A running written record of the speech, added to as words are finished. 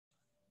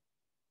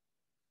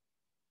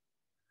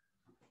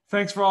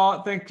Thank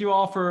you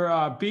all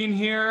for being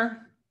here.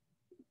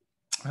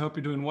 I hope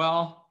you're doing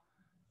well.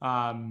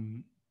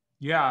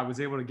 Yeah, I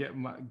was able to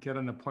get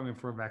an appointment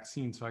for a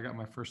vaccine, so I got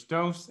my first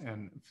dose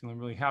and feeling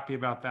really happy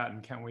about that,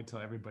 and can't wait till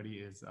everybody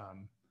is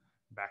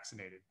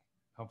vaccinated.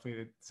 Hopefully,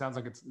 it sounds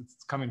like it's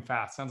coming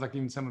fast. Sounds like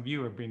even some of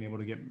you are being able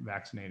to get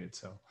vaccinated,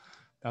 so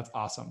that's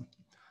awesome.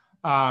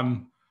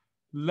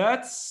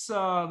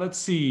 Let's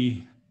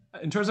see.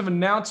 In terms of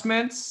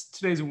announcements,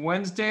 today's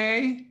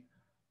Wednesday.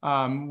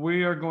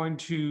 We are going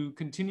to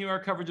continue our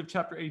coverage of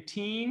chapter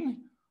 18.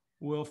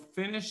 We'll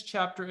finish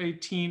chapter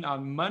 18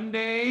 on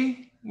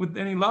Monday with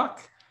any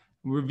luck.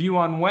 Review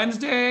on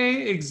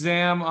Wednesday,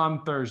 exam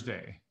on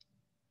Thursday.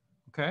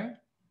 Okay,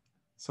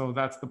 so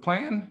that's the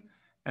plan.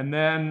 And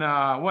then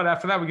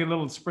after that, we get a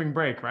little spring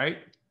break, right?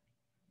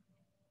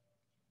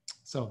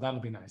 So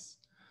that'll be nice.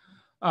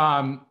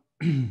 I'm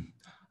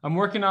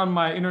working on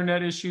my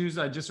internet issues.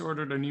 I just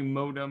ordered a new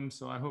modem,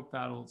 so I hope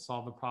that'll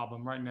solve the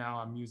problem. Right now,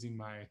 I'm using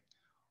my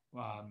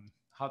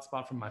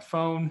hotspot from my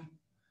phone,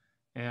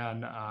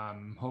 and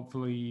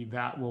hopefully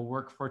that will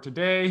work for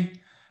today.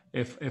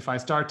 If I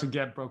start to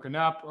get broken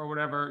up or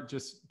whatever,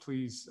 just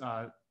please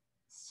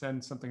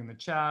send something in the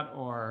chat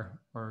or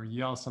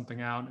yell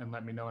something out and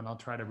let me know, and I'll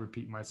try to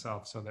repeat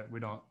myself so that we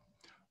don't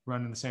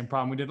run into the same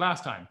problem we did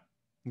last time.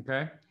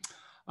 Okay.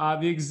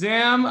 The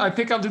exam, I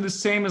think I'll do the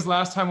same as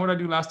last time. What did I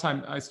do last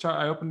time? I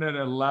opened it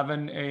at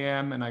 11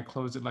 a.m. and I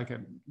closed it like at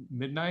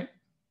midnight.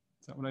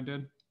 Is that what I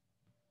did?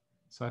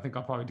 So I think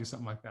I'll probably do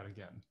something like that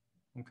again.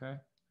 Okay.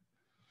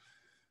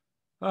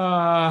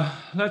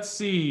 Let's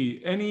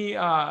see. Any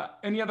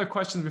other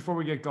questions before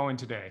we get going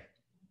today?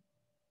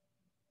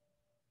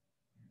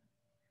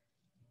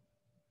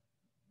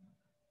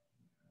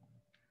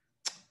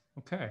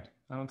 Okay,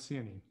 I don't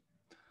see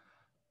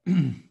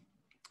any.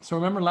 So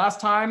remember last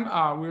time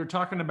we were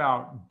talking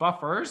about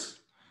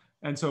buffers.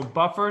 And so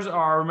buffers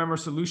are, remember,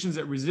 solutions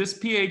that resist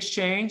pH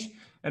change.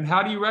 And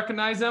how do you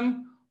recognize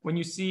them? When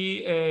you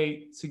see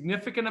a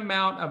significant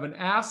amount of an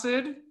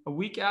acid, a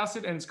weak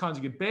acid and its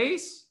conjugate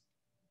base,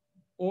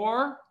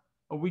 or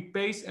a weak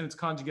base and its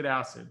conjugate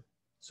acid.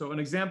 So an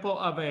example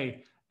of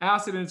a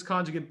acid and its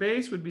conjugate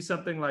base would be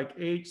something like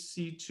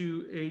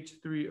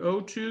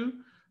HC2H3O2.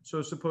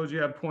 So suppose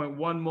you have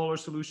 0.1 molar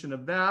solution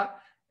of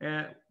that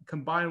and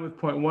combined with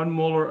 0.1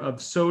 molar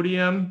of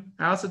sodium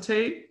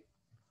acetate,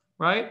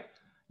 right?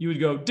 You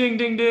would go ding,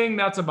 ding, ding,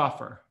 that's a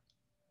buffer,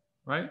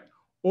 right?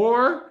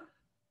 Or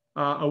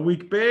a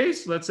weak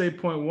base, let's say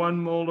 0.1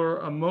 molar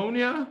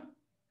ammonia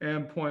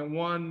and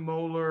 0.1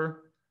 molar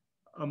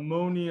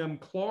ammonium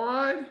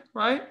chloride,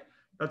 right?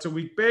 That's a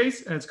weak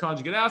base and it's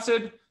conjugate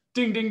acid.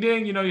 Ding, ding,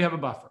 ding, you know you have a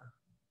buffer,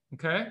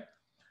 okay?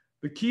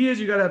 The key is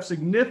you gotta have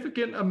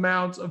significant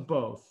amounts of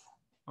both,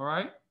 all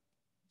right?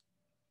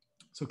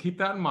 So keep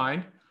that in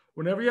mind.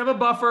 Whenever you have a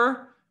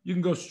buffer, you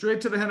can go straight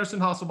to the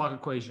Henderson-Hasselbalch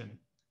equation.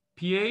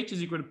 pH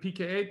is equal to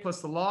pKa plus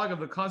the log of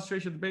the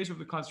concentration of the base over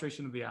the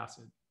concentration of the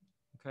acid,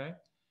 okay?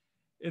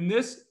 In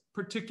this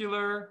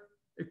particular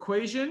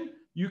equation,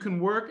 you can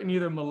work in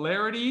either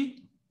molarity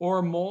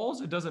or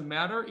moles. It doesn't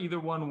matter. Either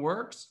one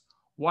works.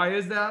 Why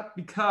is that?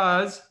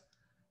 Because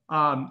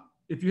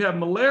if you have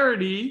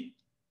molarity,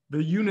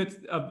 the units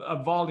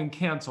of volume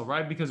cancel,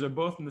 right? Because they're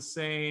both in the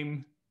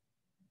same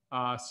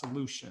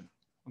solution.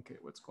 Okay,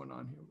 what's going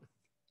on here with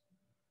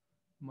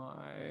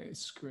my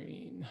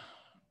screen?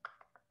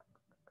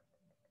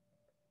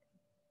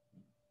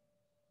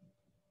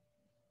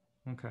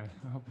 Okay,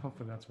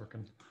 hopefully that's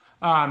working.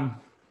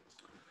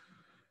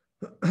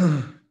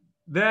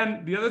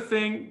 Then the other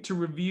thing to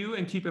review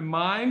and keep in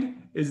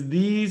mind is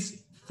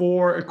these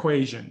four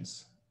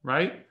equations,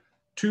 right?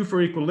 2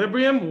 for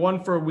equilibrium,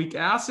 1 for a weak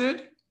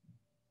acid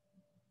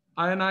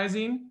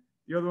ionizing,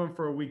 the other one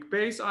for a weak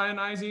base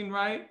ionizing,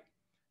 right?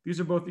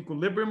 These are both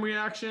equilibrium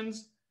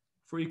reactions.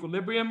 For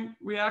equilibrium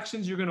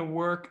reactions, you're going to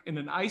work in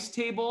an ice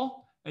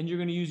table and you're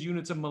going to use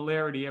units of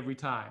molarity every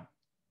time,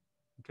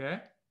 okay?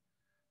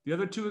 The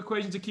other two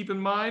equations to keep in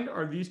mind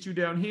are these two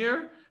down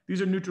here.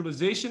 These are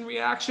neutralization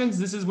reactions.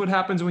 This is what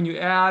happens when you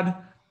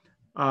add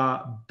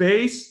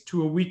base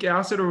to a weak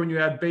acid or when you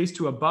add base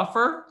to a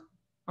buffer,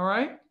 all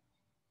right?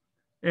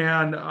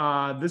 And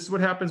this is what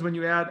happens when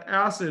you add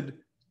acid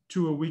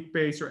to a weak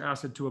base or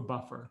acid to a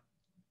buffer,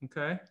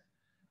 okay?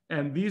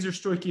 And these are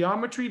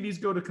stoichiometry. These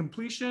go to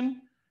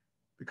completion.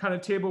 The kind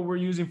of table we're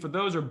using for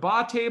those are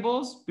Ba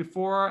tables,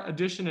 before,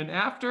 addition, and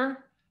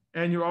after.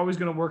 And you're always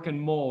going to work in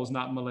moles,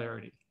 not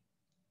molarity.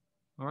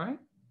 All right.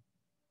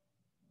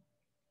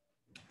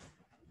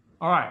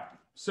 All right.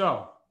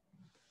 So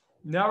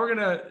now we're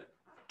going to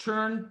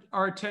turn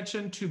our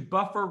attention to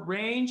buffer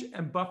range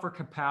and buffer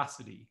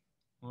capacity.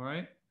 All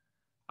right.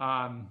 We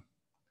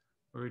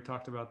already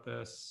talked about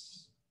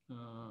this.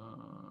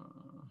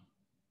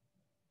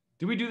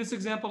 Did we do this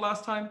example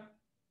last time?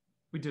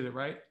 We did it,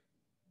 right?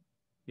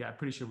 Yeah, I'm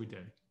pretty sure we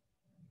did.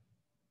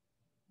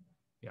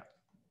 Yeah.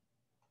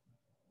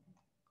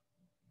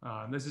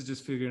 This is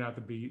just figuring out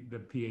the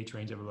pH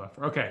range of a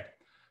buffer. Okay.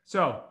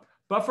 So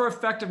Buffer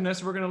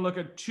effectiveness, we're going to look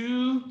at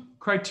two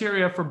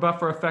criteria for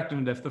buffer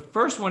effectiveness. The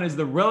first one is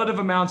the relative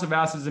amounts of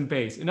acids and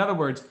base. In other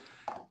words,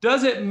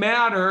 does it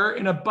matter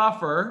in a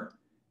buffer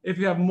if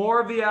you have more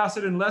of the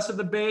acid and less of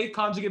the base,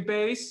 conjugate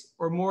base,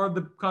 or more of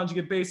the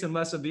conjugate base and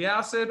less of the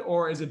acid,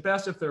 or is it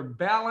best if they're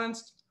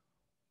balanced?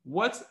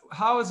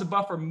 How is the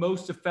buffer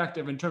most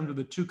effective in terms of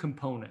the two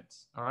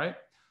components? All right,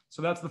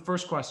 so that's the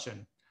first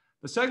question.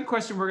 The second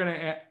question we're going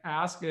to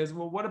ask is,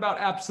 well, what about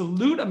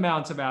absolute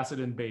amounts of acid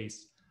and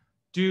base?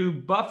 Do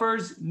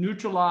buffers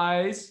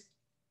neutralize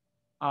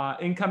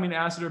incoming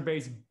acid or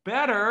base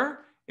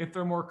better if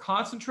they're more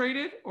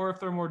concentrated or if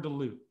they're more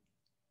dilute?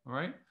 All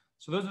right,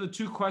 so those are the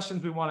two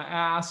questions we want to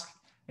ask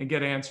and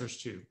get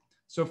answers to.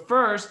 So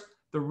first,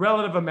 the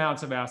relative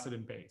amounts of acid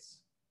and base.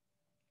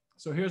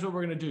 So here's what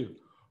we're going to do.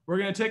 We're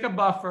going to take a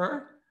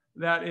buffer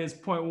that is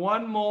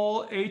 0.1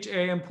 mole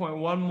HA and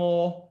 0.1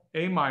 mole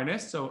A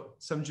minus, so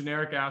some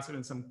generic acid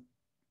and some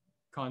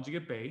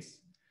conjugate base.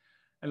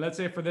 And let's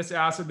say for this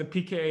acid, the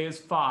pKa is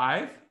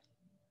 5,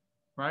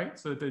 right?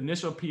 So the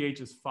initial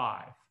pH is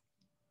 5.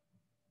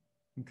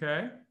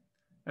 Okay.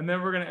 And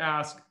then we're going to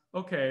ask,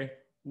 okay,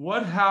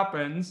 what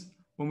happens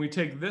when we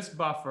take this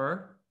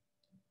buffer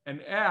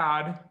and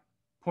add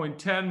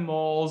 0.10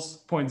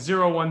 moles,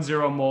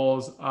 0.010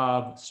 moles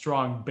of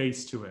strong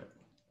base to it?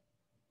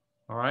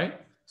 All right.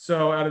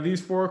 So out of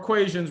these four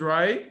equations,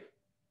 right?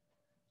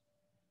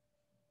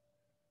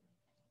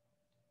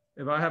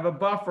 If I have a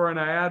buffer and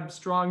I add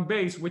strong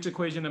base, which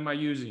equation am I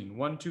using?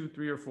 1, 2,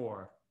 3, or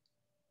 4?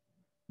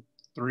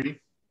 3.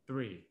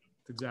 3.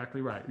 That's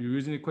exactly right. You're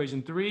using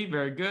equation 3.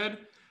 Very good.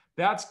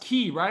 That's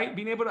key, right?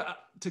 Being able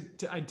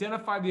to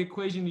identify the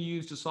equation to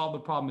use to solve the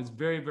problem is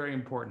very, very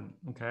important.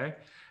 Okay.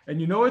 And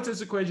you know it's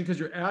this equation because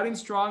you're adding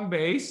strong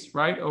base,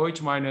 right?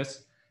 OH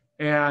minus,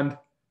 and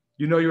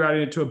you know you're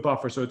adding it to a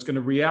buffer. So it's going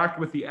to react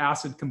with the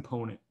acid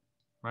component,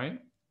 right?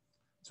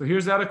 So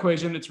here's that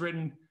equation. It's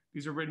written.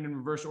 These are written in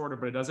reverse order,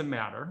 but it doesn't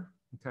matter,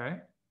 okay?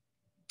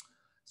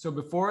 So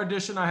before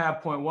addition, I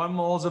have 0.1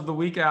 moles of the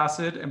weak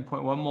acid and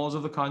 0.1 moles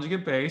of the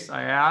conjugate base.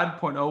 I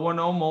add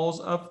 0.010 moles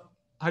of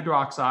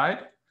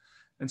hydroxide.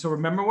 And so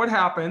remember what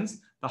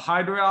happens. The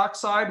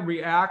hydroxide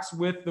reacts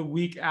with the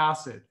weak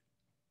acid,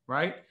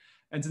 right?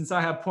 And since I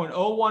have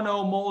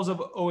 0.010 moles of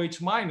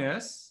OH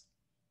minus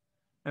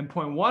and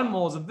 0.1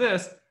 moles of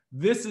this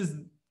is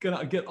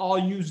gonna get all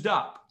used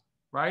up,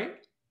 right?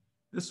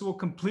 This will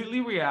completely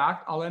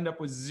react. I'll end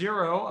up with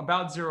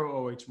about zero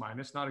OH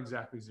minus, not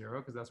exactly 0,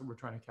 because that's what we're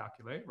trying to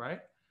calculate, right?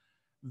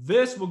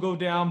 This will go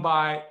down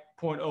by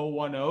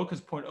 0.010,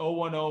 because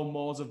 0.010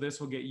 moles of this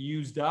will get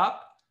used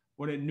up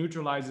when it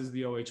neutralizes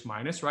the OH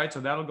minus, right? So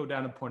that'll go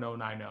down to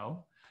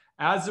 0.090.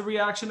 As the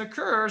reaction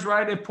occurs,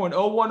 right, if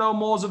 0.010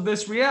 moles of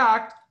this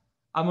react,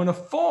 I'm going to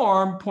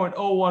form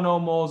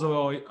 0.010 moles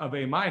of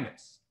A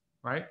minus,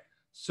 right?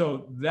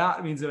 So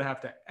that means that I have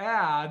to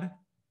add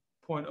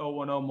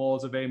 0.010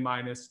 moles of A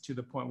minus to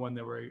the 0.1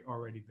 that were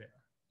already there.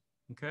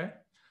 Okay,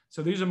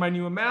 so these are my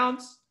new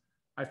amounts.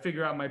 I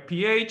figure out my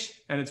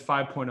pH and it's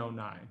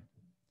 5.09.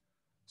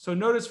 So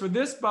notice for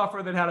this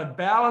buffer that had a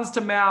balanced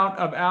amount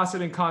of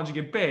acid and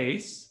conjugate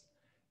base,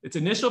 its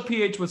initial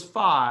pH was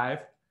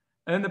 5,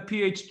 and then the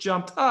pH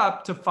jumped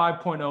up to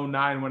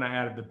 5.09 when I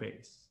added the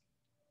base.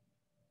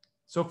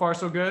 So far,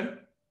 so good? Does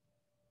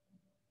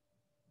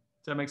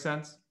that make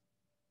sense?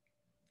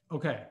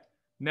 Okay,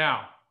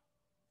 now,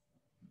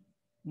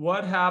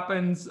 what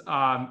happens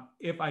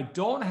if I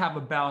don't have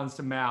a balanced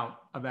amount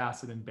of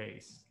acid and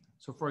base?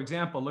 So for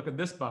example, look at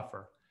this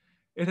buffer.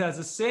 It has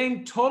the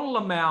same total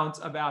amount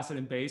of acid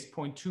and base,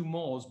 0.2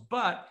 moles,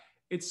 but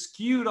it's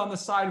skewed on the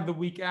side of the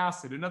weak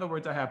acid. In other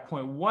words, I have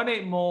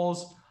 0.18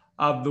 moles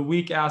of the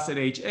weak acid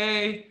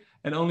HA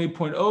and only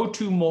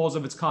 0.02 moles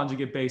of its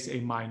conjugate base A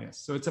minus.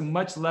 So it's a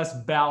much less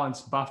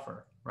balanced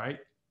buffer, right?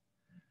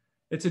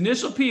 Its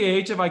initial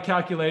pH, if I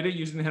calculate it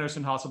using the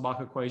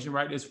Henderson-Hasselbalch equation,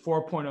 right, is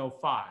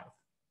 4.05.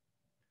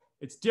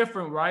 It's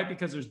different, right?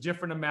 Because there's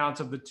different amounts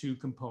of the two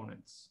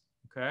components,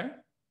 okay?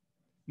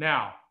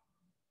 Now,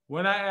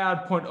 when I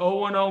add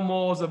 0.010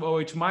 moles of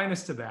OH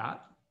minus to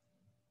that,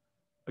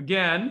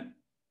 again,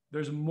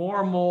 there's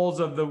more moles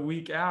of the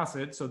weak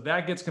acid, so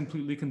that gets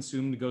completely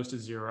consumed, it goes to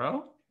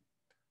 0.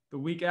 The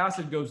weak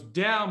acid goes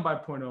down by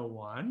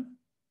 0.01,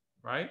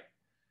 right?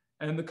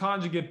 And the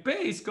conjugate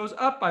base goes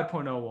up by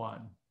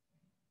 0.01,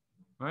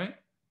 right?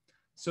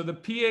 So the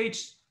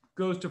pH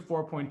goes to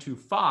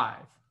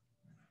 4.25.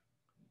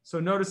 So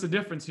notice the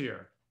difference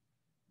here.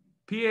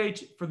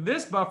 pH for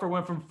this buffer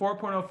went from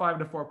 4.05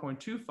 to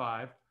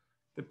 4.25.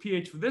 The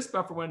pH for this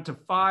buffer went to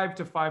 5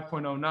 to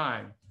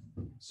 5.09.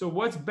 So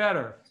what's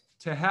better,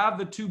 to have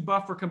the two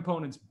buffer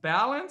components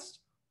balanced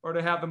or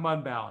to have them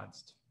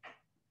unbalanced?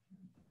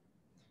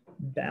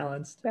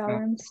 Balanced.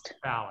 Balanced.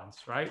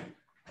 Balanced, right?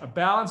 A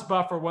balanced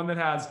buffer, one that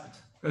has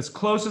as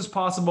close as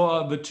possible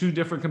of the two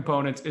different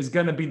components, is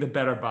going to be the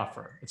better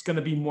buffer. It's going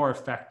to be more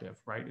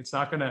effective, right? It's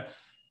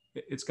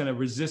going to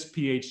resist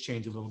pH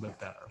change a little bit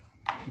better.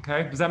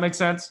 Okay, does that make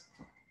sense?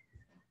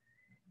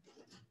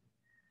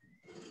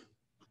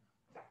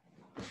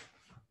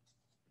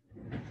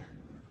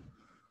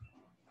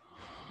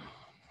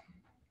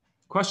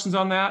 Questions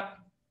on that?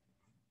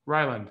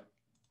 Ryland.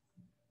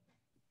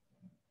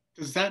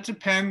 Does that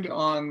depend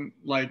on,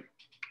 like,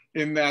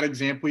 in that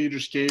example you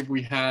just gave,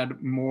 we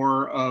had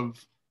more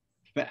of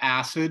the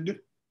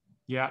acid,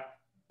 Yeah.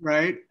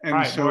 right? And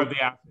Right, so, more of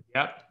the acid.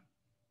 Yep.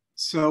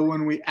 so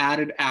when we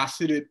added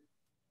acid,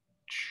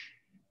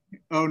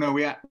 when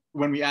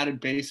we added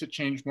base, it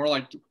changed more.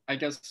 Like, I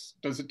guess,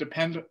 does it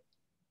depend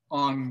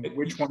on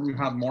which one you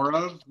have more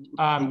of,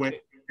 the way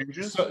it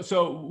changes?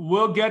 So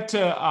we'll get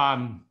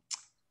to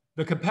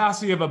the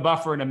capacity of a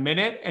buffer in a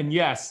minute. And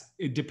yes,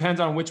 it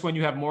depends on which one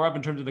you have more of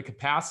in terms of the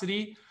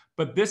capacity.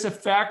 But this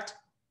effect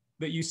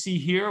that you see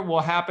here will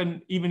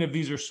happen even if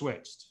these are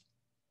switched.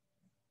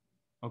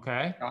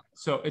 Okay,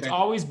 so it's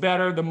always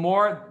better. The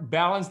more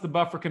balanced the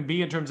buffer can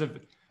be in terms of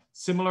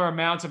similar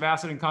amounts of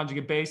acid and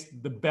conjugate base,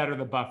 the better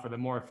the buffer, the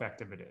more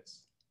effective it is.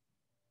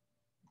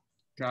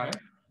 Got it.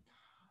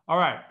 All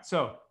right,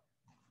 so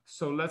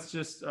let's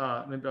just,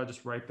 maybe I'll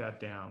just write that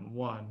down.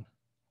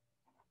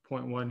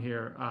 1.1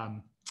 here.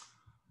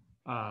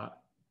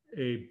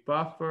 A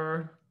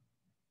buffer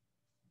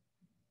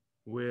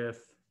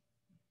with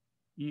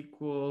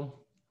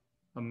equal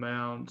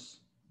amounts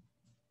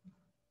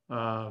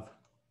of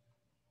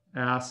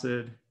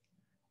acid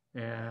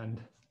and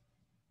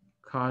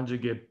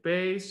conjugate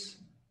base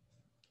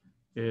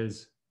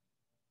is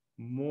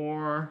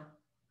more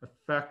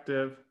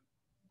effective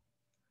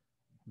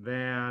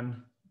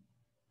than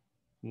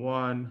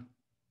one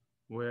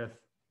with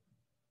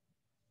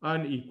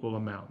unequal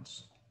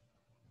amounts.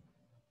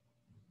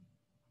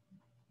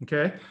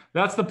 Okay,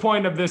 that's the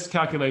point of this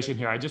calculation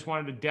here. I just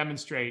wanted to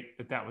demonstrate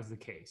that that was the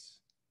case.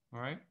 All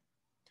right.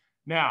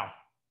 Now,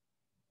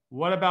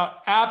 what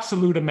about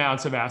absolute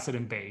amounts of acid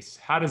and base?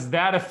 How does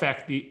that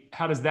affect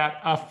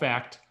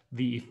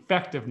the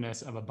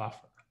effectiveness of a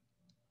buffer?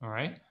 All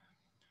right.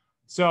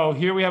 So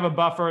here we have a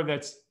buffer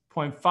that's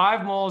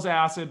 0.5 moles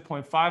acid,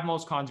 0.5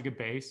 moles conjugate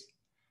base.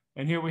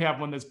 And here we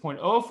have one that's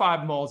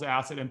 0.05 moles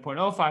acid and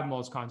 0.05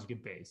 moles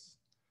conjugate base.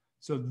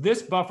 So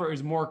this buffer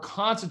is more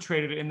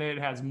concentrated in that it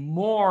has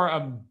more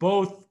of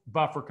both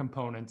buffer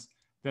components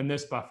than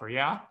this buffer,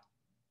 yeah?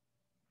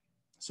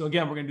 So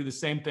again, we're gonna do the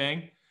same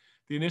thing.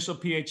 The initial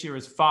pH here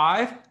is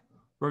 5.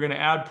 We're gonna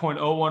add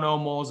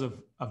 0.010 moles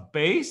of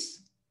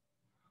base.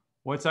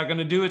 What's that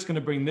gonna do? It's gonna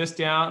bring this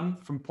down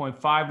from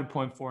 0.5 to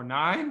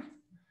 0.49.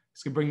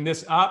 It's gonna bring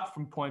this up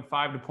from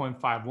 0.5 to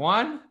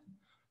 0.51.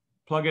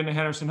 Plug in the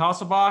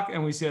Henderson-Hasselbalch,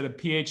 and we see a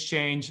pH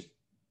change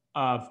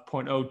of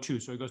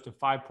 0.02. So it goes to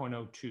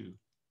 5.02.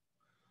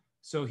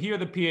 So here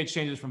the pH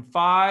changes from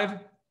 5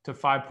 to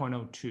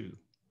 5.02.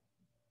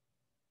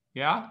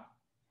 Yeah?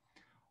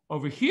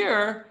 Over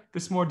here,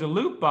 this more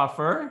dilute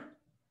buffer,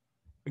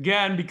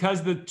 again,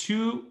 because the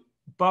two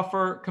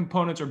buffer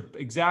components are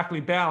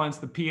exactly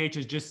balanced, the pH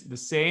is just the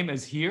same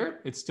as here.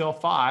 It's still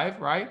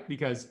 5, right?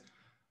 Because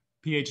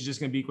pH is just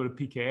going to be equal to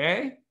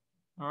pKa.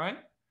 All right?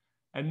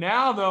 And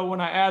now, though, when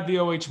I add the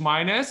OH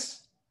minus,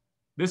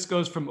 this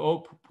goes from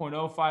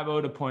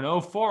 0.050 to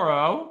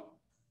 0.040.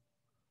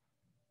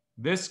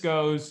 This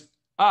goes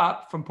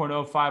up from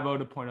 0.050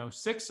 to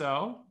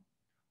 0.060.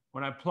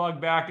 When I plug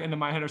back into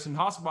my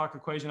Henderson-Hasselbalch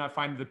equation, I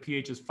find that the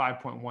pH is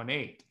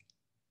 5.18.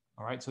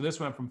 All right, so this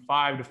went from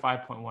 5 to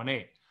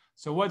 5.18.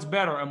 So what's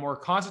better, a more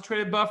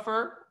concentrated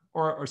buffer,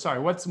 or sorry,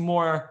 what's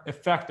more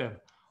effective?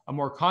 A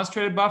more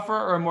concentrated buffer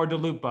or a more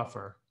dilute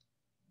buffer?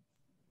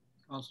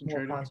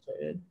 Concentrated. More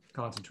concentrated.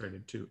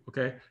 Concentrated too,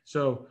 okay?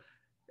 So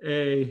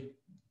a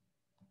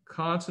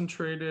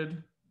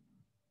concentrated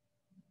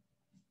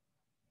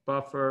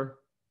buffer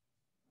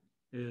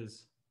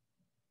is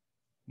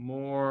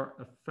more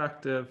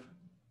effective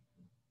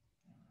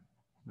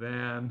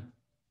than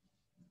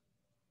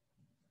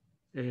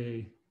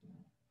a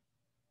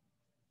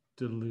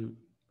dilute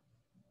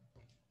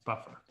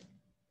buffer.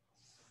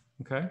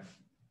 Okay.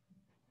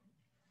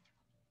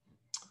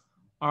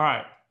 All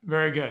right,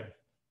 very good.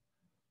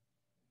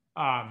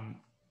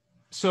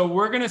 So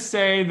we're going to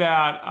say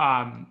that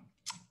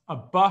a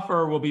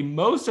buffer will be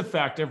most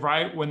effective,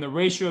 right, when the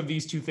ratio of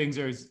these two things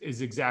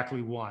is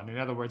exactly 1. In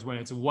other words, when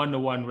it's a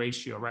 1-to-1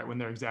 ratio, right, when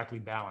they're exactly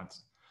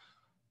balanced.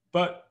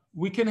 But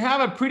we can have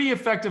a pretty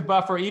effective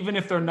buffer even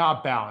if they're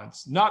not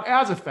balanced. Not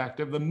as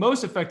effective. The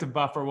most effective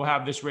buffer will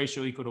have this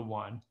ratio equal to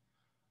 1.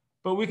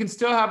 But we can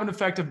still have an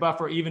effective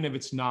buffer even if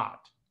it's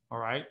not, all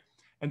right?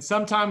 And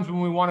sometimes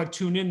when we want to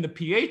tune in the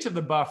pH of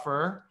the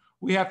buffer,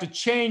 we have to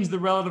change the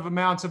relative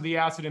amounts of the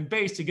acid and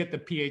base to get the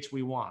pH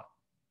we want,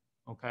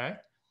 okay?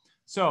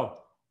 So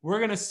we're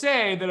going to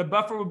say that a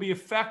buffer will be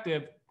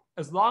effective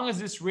as long as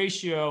this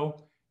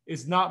ratio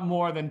is not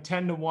more than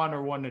 10-to-1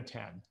 or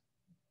 1-to-10,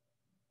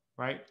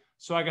 right?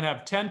 So I can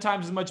have 10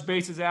 times as much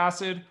base as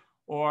acid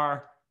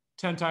or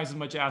 10 times as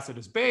much acid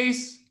as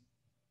base,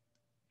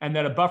 and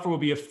that a buffer will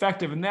be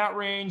effective in that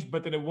range,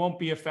 but that it won't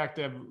be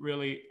effective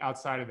really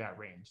outside of that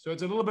range. So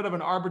it's a little bit of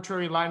an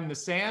arbitrary line in the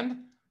sand,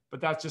 but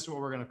that's just what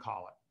we're going to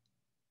call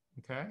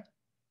it, okay?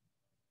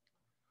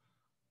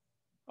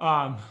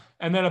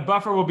 And then a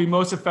buffer will be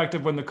most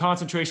effective when the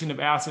concentration of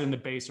acid and the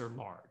base are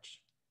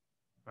large,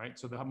 right?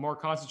 So the more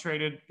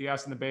concentrated the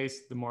acid in the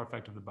base, the more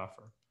effective the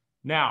buffer.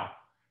 Now,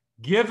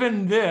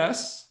 given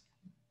this,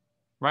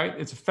 right,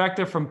 it's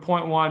effective from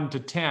 0.1 to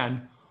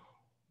 10,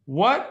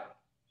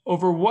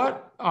 over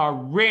what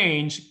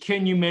range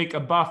can you make a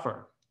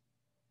buffer,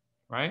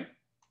 right?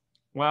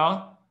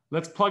 Well,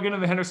 let's plug into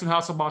the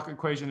Henderson-Hasselbalch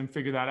equation and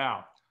figure that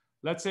out.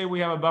 Let's say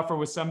we have a buffer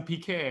with some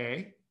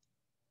pKa.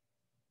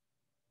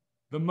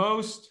 The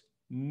most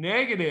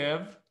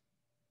negative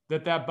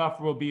that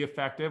buffer will be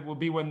effective will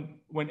be when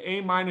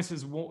A minus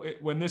is,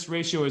 when this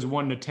ratio is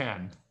 1 to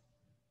 10,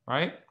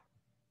 right?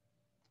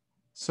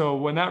 So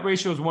when that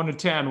ratio is 1 to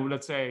 10,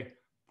 let's say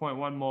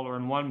 0.1 molar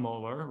and 1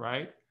 molar,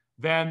 right?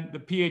 Then the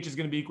pH is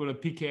going to be equal to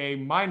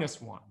pKa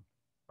minus 1,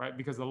 right?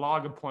 Because the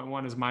log of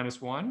 0.1 is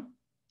minus 1.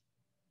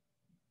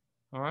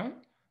 All right?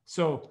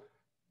 So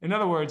in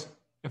other words,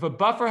 if a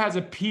buffer has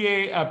a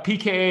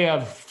pKa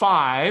of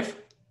 5,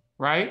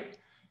 right?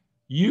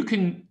 You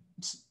can,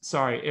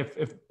 sorry,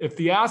 if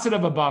the acid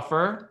of a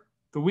buffer,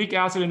 the weak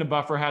acid in a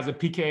buffer has a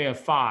pKa of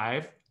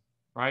 5,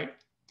 right?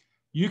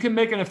 You can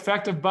make an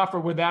effective buffer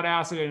with that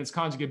acid and its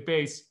conjugate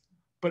base,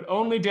 but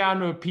only down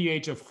to a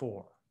pH of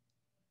 4,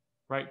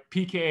 right?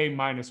 pKa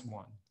minus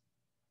 1.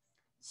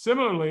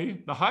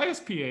 Similarly, the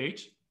highest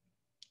pH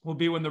will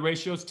be when the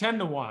ratio is 10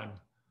 to 1,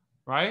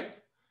 right?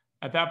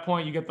 At that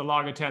point, you get the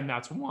log of 10,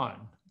 that's 1,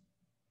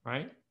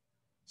 right?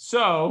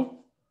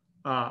 So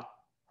a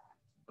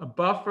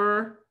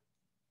buffer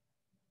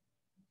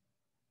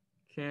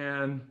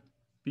can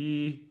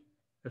be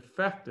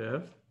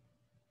effective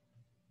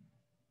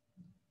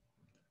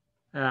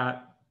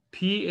at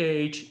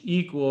pH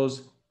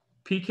equals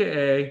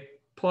pKa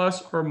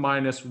plus or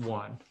minus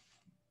 1,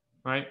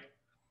 right?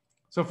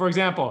 So for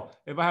example,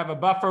 if I have a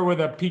buffer with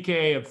a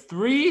pKa of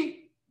 3,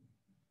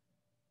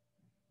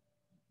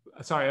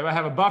 sorry, if I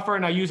have a buffer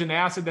and I use an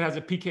acid that has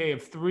a pKa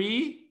of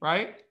 3,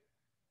 right?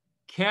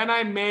 Can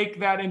I make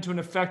that into an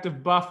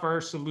effective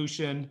buffer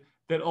solution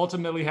that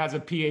ultimately has a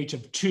pH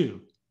of 2?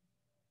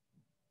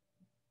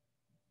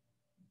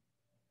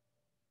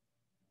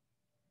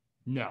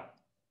 No,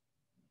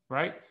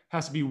 right?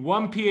 Has to be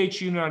one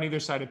pH unit on either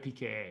side of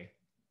pKa,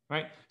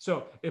 right?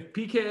 So if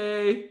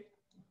pKa,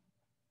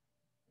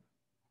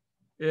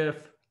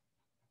 if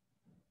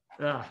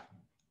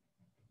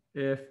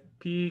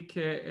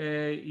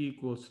pKa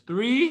equals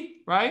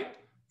 3, right,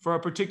 for a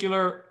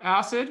particular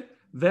acid,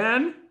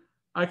 then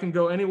I can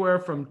go anywhere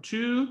from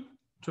 2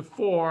 to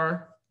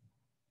 4.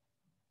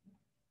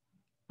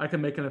 I can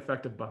make an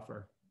effective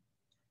buffer,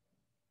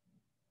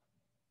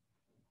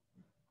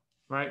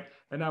 right?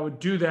 And I would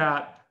do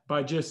that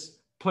by just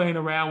playing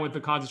around with the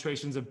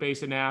concentrations of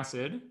base and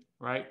acid,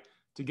 right,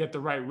 to get the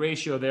right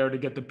ratio there to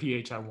get the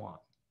pH I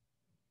want.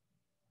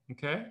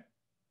 Okay?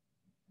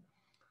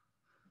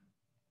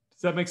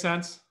 Does that make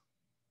sense?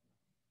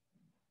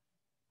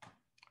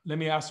 Let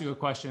me ask you a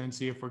question and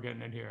see if we're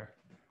getting it here.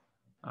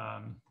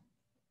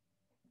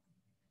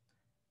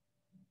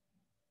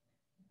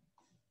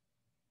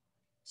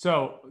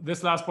 So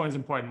this last point is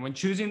important. When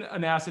choosing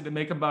an acid to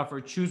make a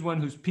buffer, choose one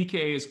whose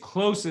pKa is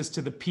closest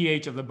to the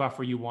pH of the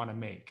buffer you want to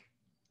make.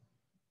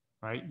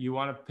 Right? You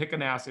want to pick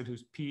an acid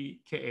whose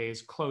pKa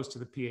is close to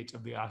the pH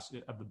of the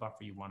acid of the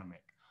buffer you want to make.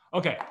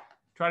 Okay,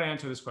 try to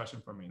answer this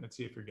question for me. Let's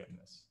see if you're getting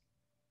this.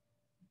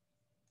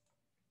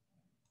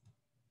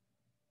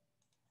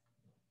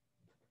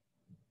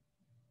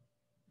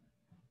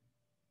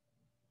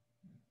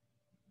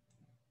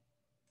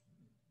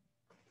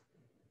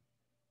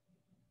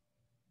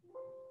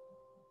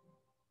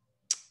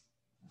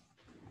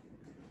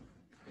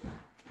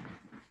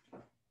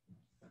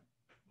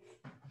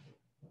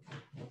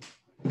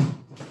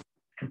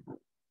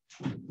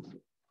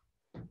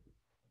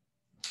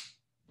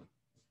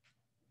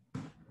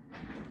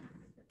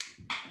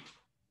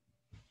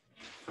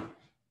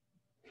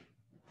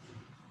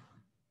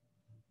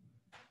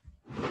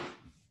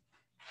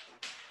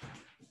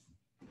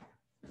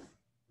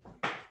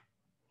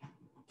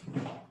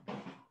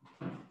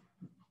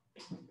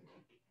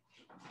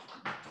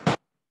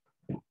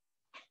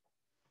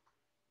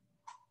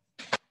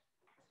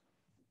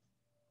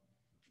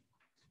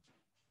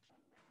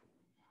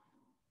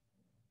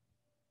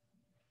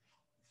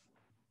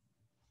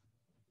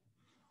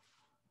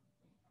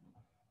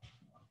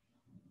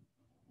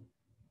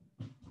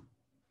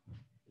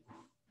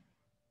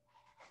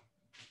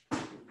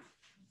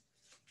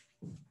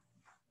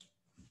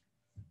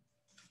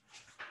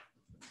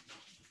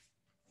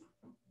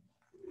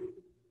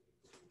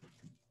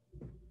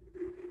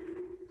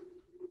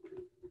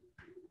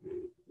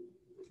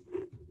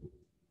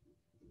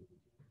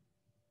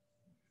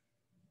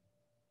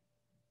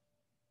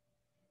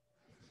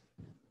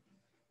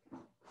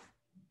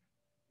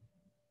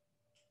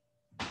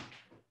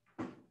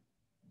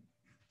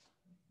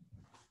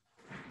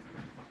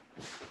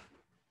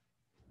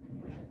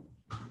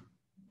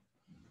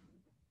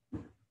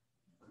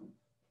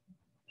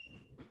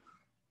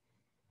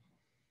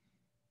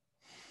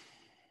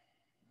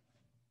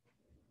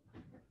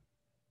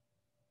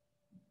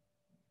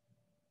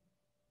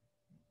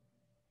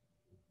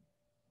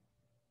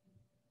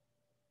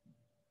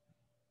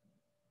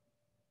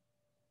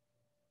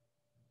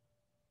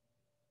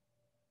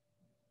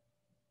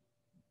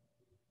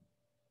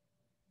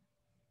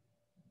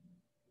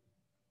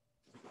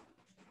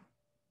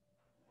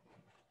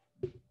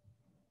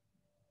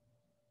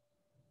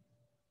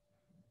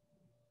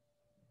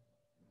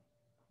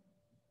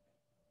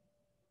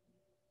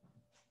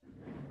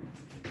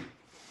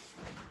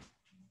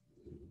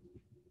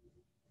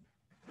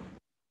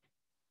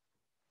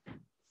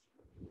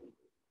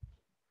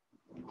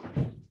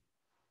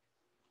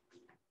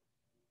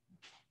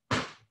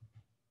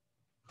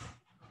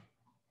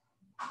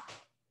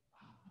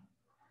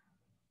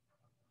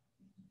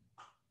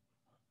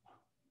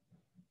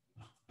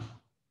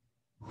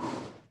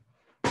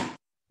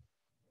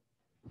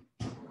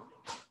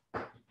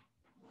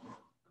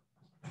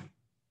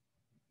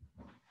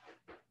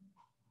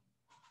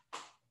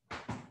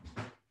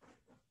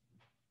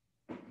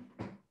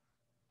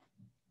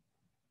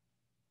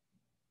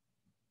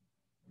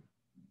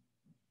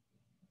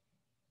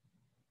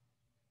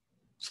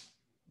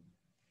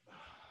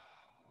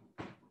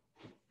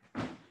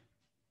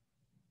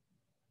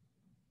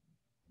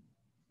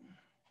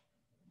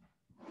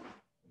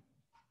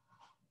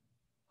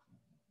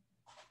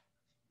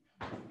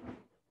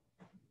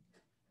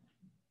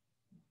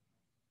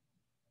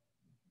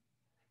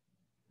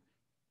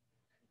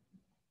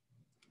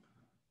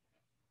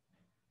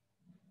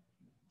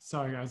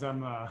 Sorry, guys,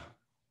 I'm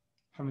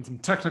having some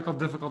technical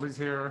difficulties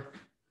here.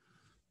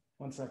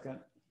 1 second.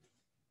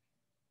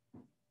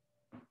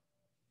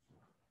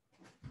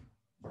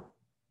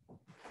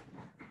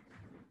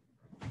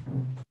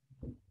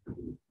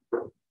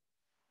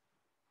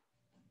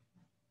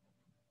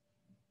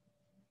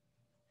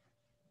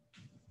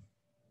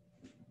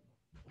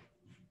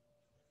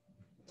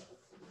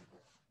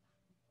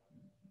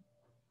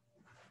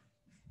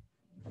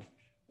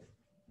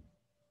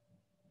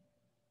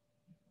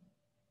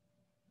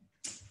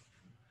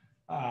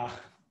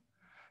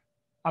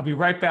 I'll be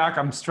right back.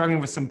 I'm struggling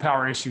with some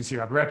power issues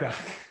here. I'll be right back.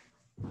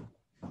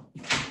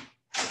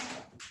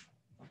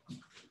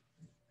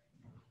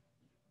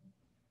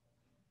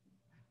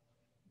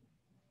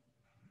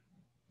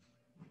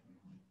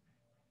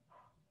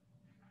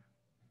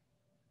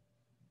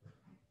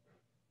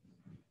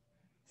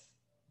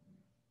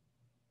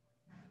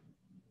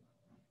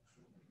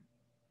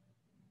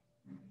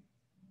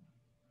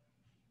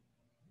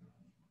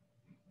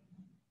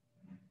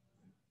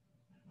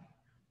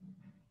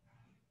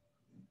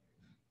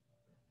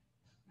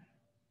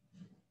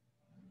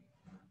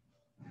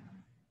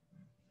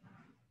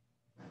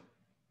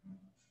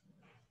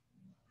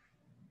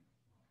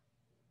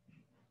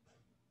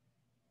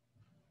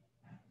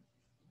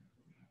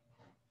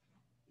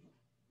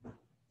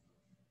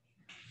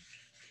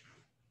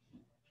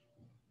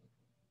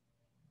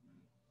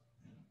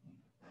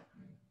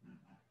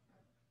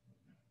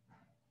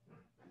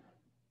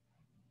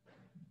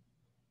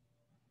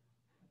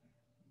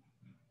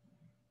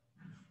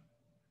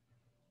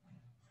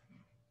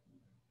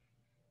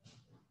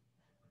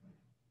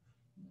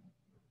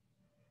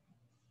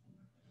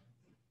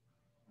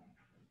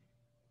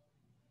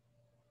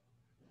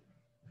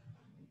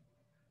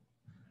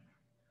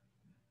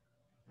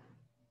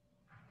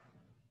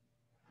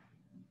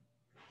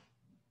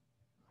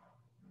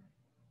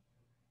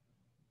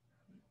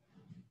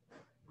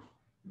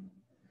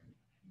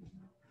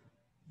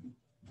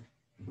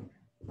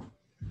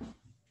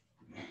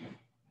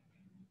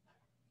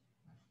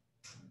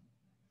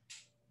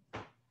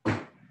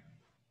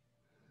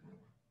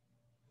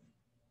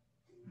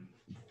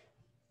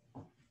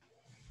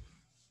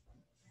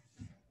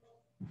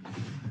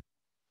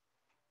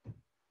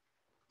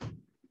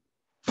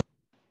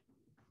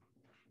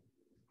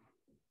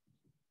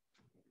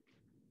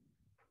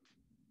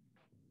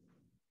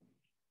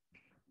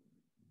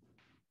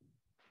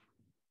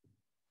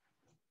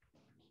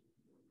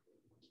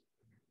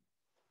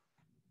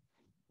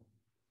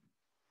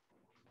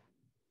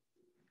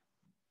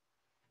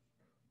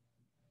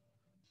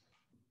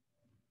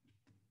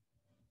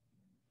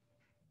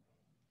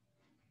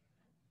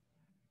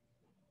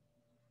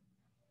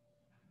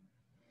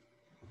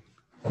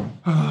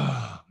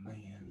 Oh,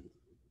 man.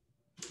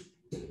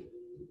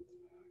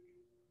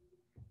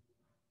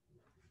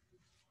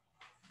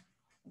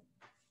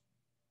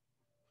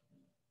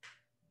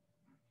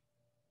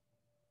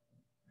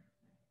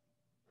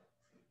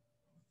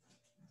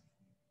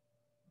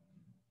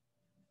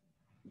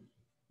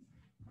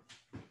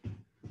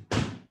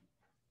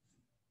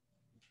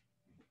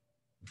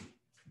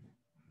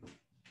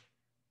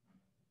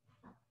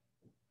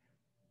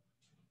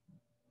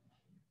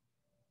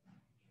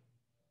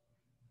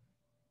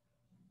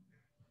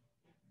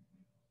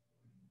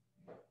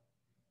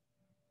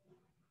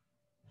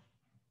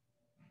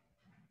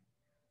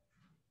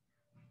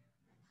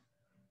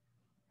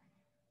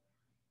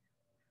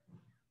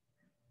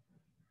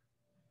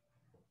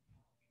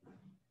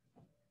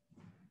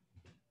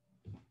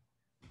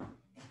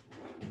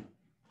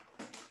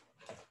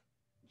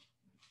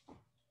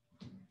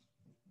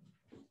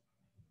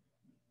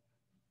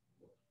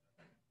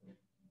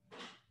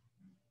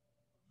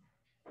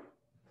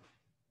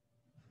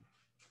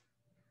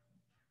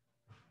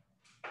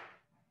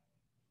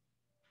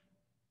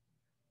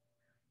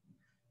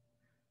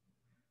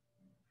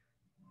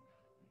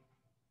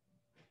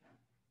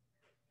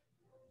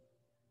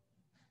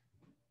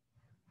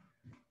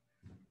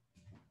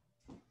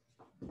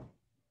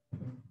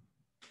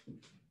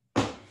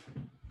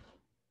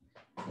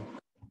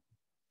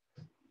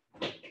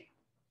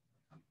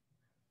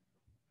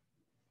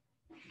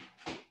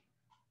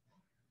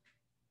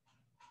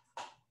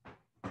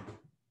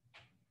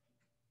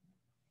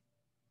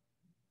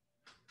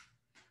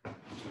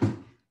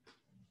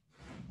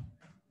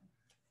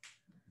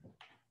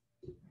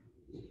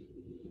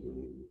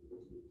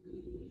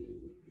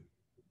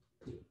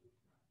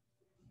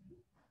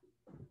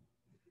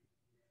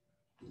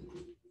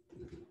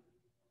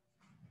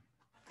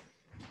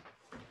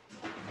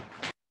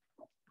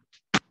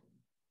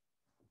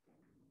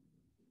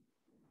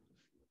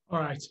 All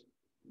right.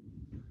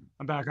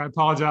 I'm back. I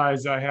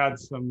apologize. I had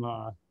some,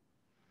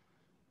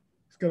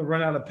 it's going to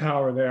run out of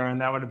power there, and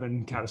that would have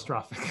been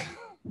catastrophic.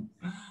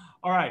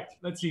 All right.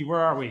 Let's see. Where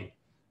are we?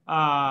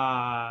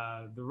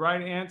 The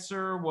right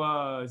answer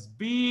was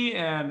B,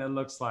 and it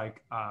looks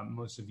like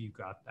most of you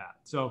got that.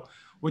 So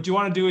what you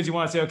want to do is you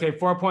want to say, okay,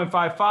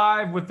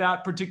 4.55 with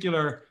that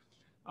particular,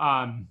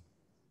 to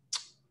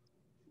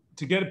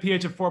to get a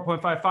pH of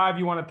 4.55,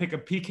 you want to pick a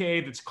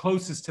pKa that's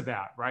closest to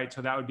that, right?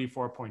 So that would be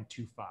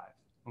 4.25,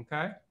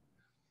 okay?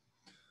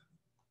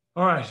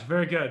 All right,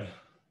 very good.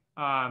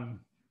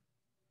 Awesome.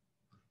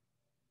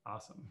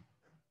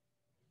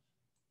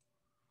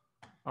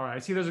 All right, I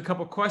see there's a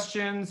couple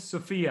questions.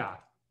 Sophia.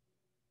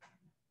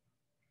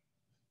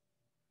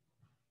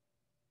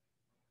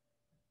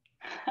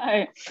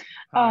 Hi.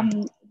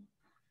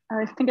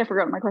 I think I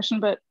forgot my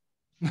question, but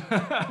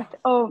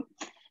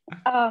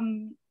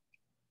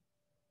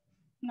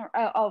no,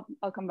 I'll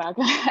come back.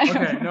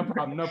 Okay, no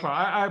problem, no problem.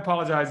 I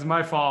apologize, it's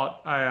my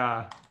fault.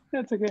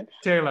 That's okay.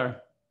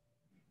 Taylor.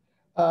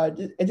 I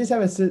just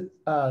have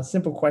a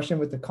simple question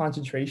with the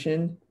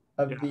concentration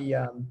of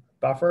the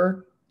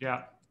buffer.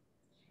 Yeah.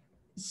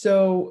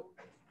 So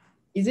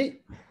is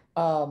it,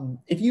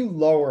 if you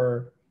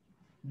lower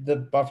the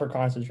buffer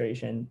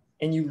concentration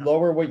and you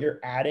lower what you're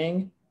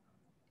adding,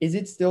 is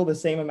it still the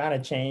same amount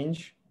of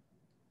change?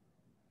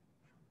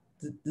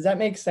 Does that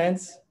make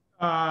sense?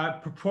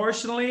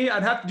 Proportionally,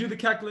 I'd have to do the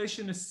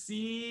calculation to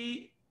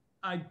see.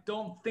 I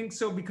don't think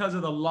so because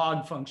of the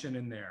log function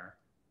in there.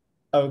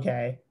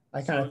 Okay,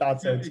 I kind of thought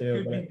so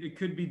too. It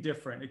could be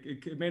different.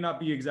 It may not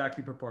be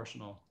exactly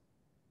proportional.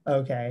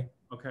 Okay.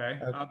 Okay.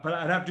 But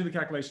I'd have to do the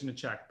calculation to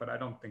check, but I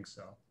don't think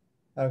so.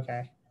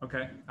 Okay.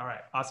 Okay. All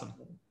right. Awesome.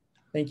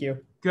 Thank you.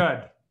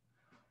 Good.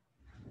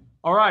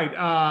 All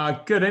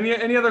right. Good.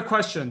 Any other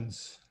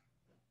questions?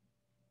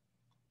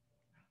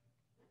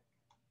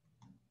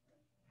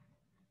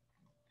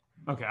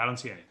 Okay, I don't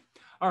see any.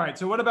 All right,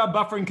 so what about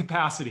buffering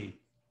capacity?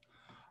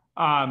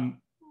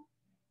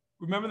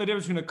 Remember the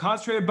difference between a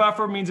concentrated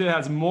buffer means it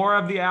has more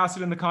of the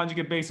acid in the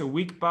conjugate base. A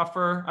weak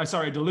buffer, a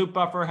dilute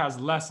buffer has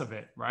less of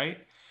it, right?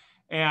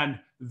 And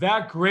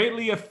that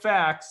greatly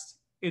affects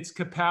its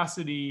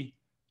capacity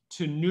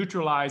to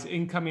neutralize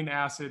incoming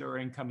acid or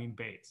incoming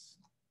base.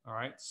 All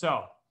right,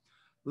 so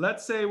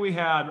let's say we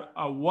had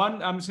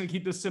I'm just gonna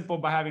keep this simple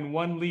by having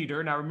 1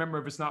 liter. Now remember,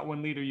 if it's not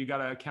 1 liter, you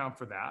gotta account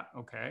for that,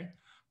 okay?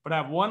 But I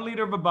have 1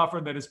 liter of a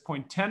buffer that is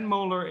 0.10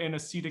 molar in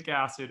acetic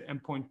acid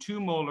and 0.2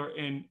 molar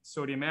in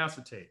sodium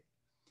acetate.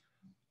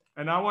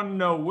 And I want to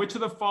know which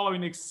of the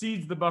following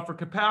exceeds the buffer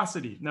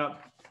capacity. Now,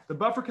 the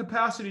buffer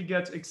capacity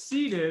gets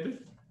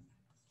exceeded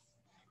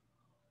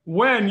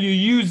when you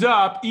use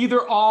up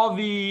either all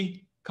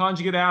the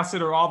conjugate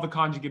acid or all the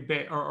conjugate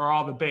base or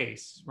all the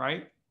base,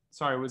 right?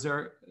 Sorry, was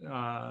there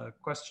a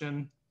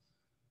question?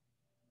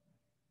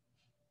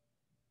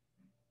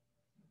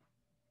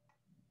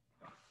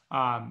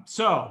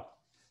 So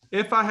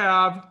if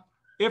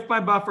my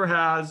buffer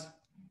has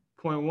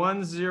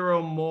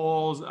 0.10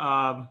 moles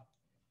of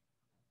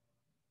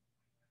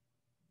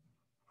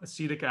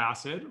acetic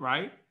acid,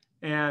 right?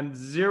 And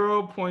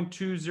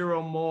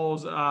 0.20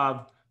 moles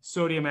of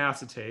sodium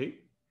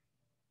acetate,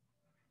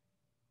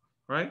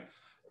 right?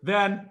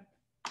 Then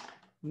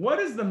what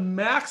is the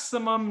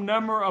maximum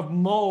number of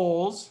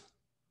moles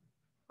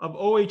of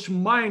OH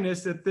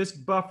minus that this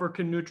buffer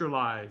can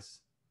neutralize?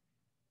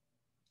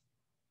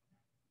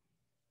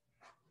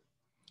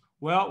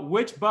 Well,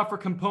 which buffer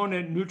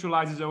component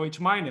neutralizes OH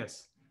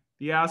minus?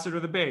 The acid or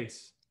the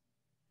base?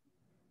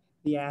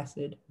 The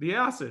acid. The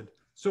acid.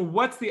 So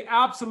what's the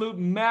absolute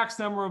max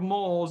number of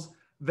moles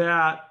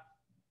that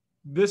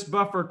this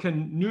buffer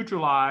can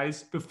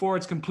neutralize before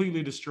it's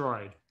completely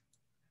destroyed?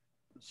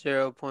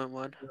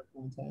 0.1.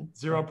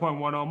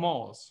 0.10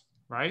 moles,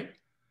 right?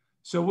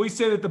 So we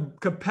say that the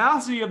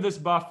capacity of this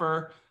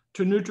buffer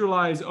to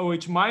neutralize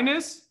OH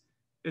minus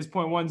is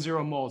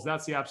 0.10 moles.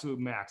 That's the absolute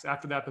max.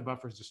 After that, the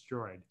buffer is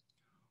destroyed.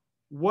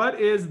 What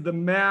is the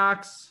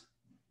max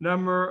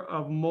number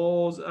of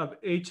moles of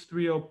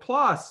H3O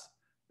plus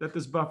that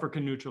this buffer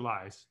can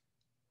neutralize?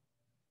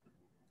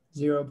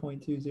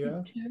 0.20.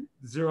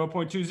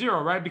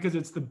 0.20, right? Because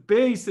it's the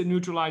base that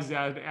neutralizes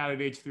added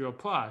H3O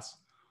plus.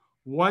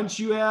 Once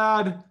you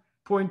add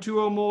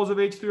 0.20 moles of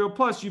H3O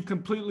plus, you've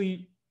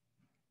completely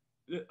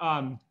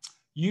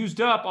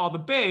used up all the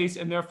base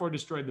and therefore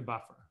destroyed the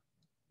buffer,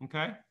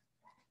 okay?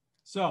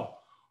 So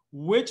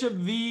which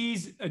of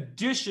these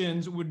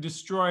additions would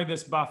destroy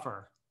this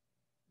buffer?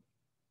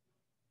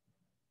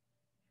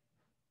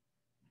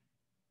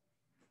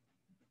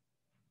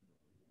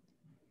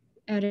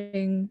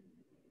 Adding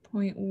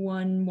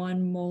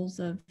 0.11 moles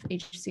of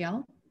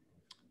HCl.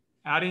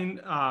 Adding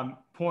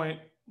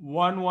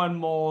 0.11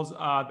 moles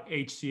of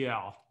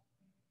HCl.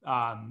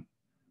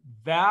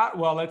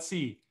 Well, let's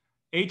see.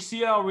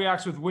 HCl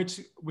reacts with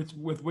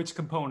which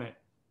component?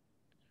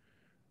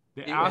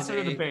 The acid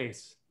or the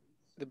base?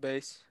 The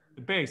base.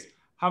 The base.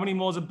 How many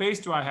moles of base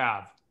do I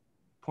have?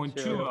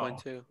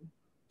 0.20. 0.2.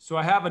 So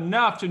I have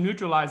enough to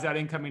neutralize that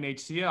incoming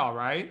HCl,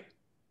 right?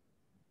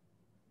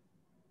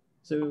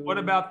 So what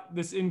about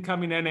this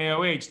incoming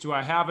NaOH? Do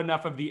I have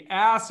enough of the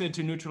acid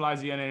to neutralize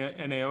the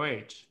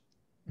NaOH?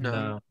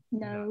 No.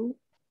 No.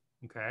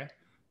 Okay.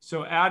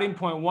 So adding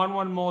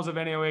 0.11 moles of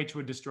NaOH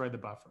would destroy the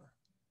buffer.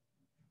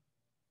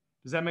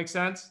 Does that make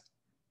sense?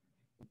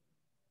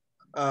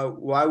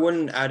 Why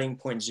wouldn't adding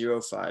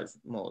 0.05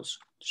 moles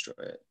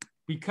destroy it?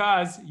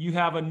 Because you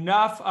have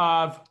enough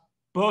of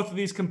both of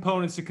these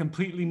components to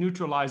completely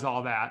neutralize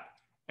all that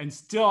and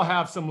still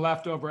have some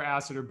leftover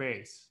acid or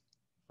base,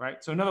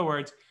 right? So in other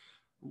words,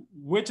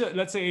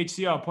 let's say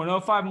HCl,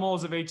 0.05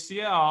 moles of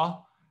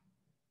HCl,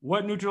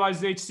 what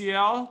neutralizes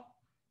HCl?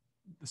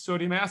 The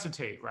sodium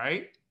acetate,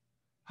 right?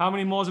 How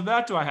many moles of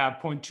that do I have?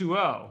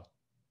 0.20,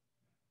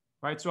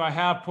 right? So I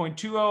have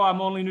 0.20, I'm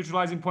only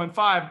neutralizing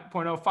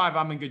 0.05,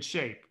 I'm in good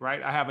shape,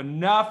 right? I have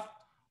enough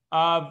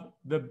of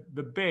the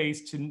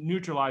base to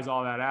neutralize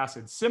all that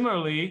acid.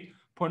 Similarly,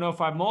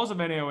 0.05 moles of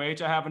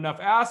NaOH, I have enough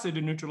acid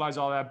to neutralize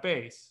all that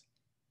base.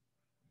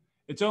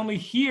 It's only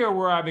here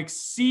where I've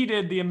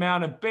exceeded the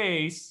amount of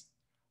base,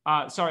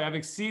 I've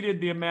exceeded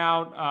the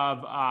amount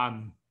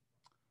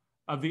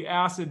of the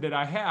acid that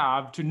I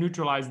have to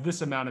neutralize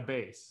this amount of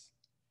base.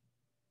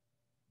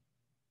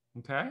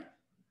 Okay?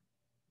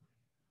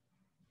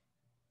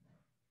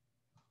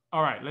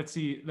 All right, let's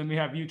see. Let me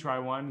have you try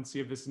one and see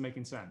if this is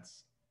making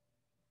sense.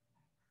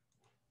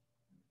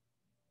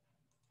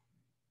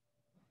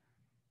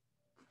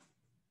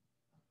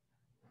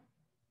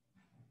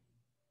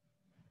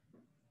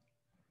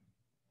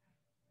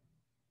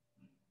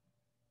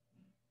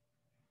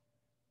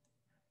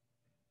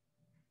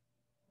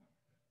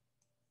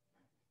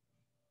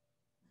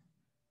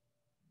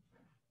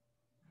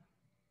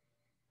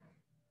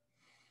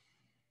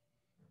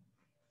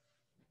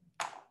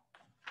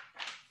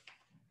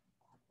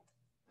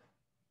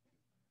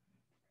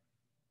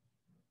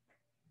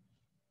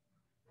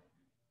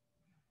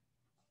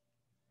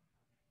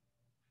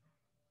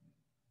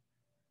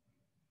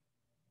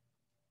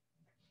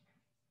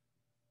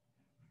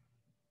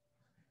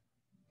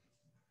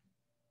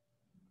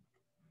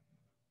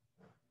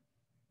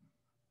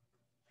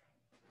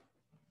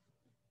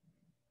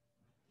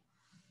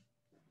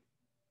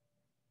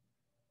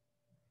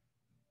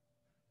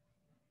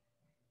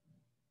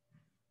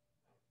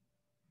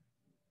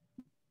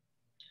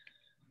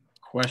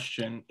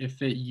 Question: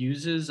 if it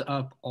uses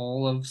up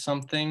all of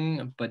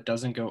something but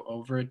doesn't go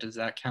over it, does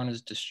that count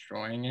as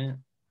destroying it?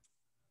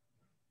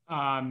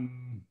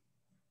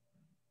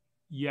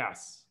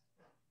 Yes.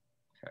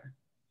 Okay.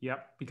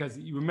 Yep, because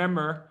you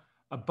remember,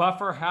 a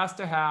buffer has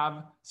to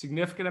have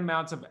significant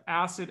amounts of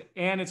acid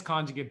and its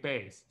conjugate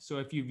base. So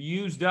if you've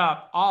used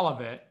up all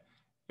of it,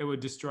 it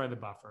would destroy the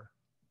buffer.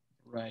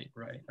 Right,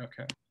 right,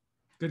 okay.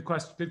 Good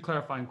question, good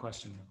clarifying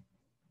question.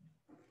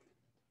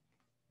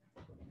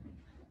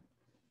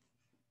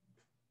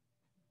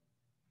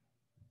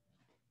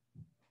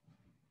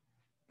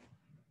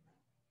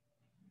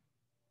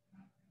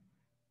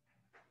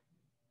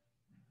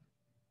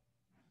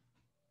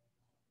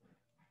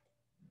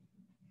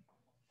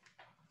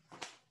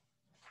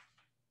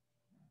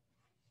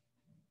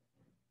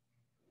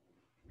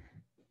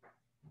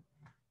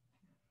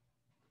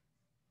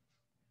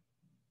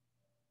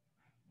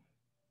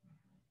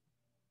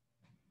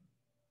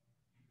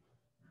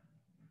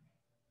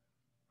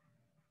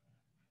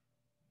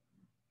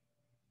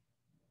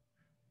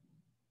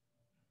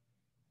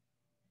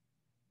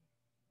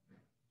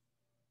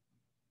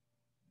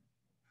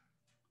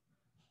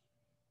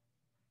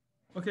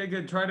 Okay,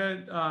 good. Try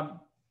to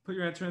put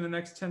your answer in the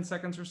next 10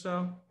 seconds or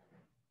so.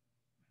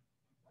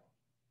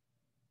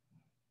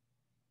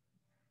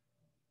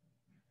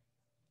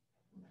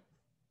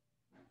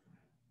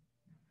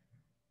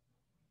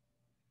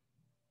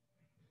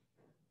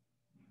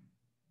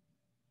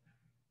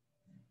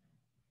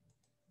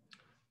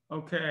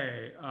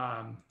 Okay,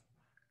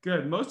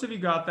 good. Most of you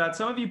got that.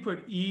 Some of you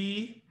put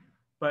E,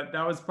 but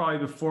that was probably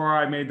before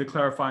I made the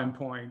clarifying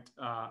point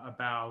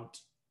about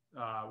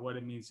what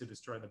it means to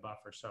destroy the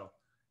buffer. So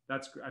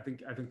that's, I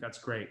think that's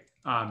great.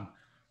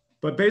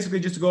 But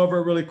basically, just to go over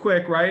it really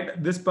quick,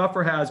 right? This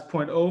buffer has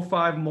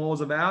 0.05 moles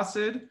of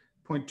acid,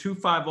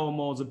 0.250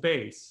 moles of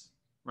base,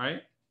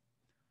 right?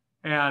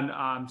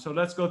 And so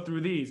let's go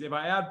through these. If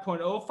I add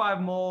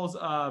 0.05 moles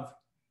of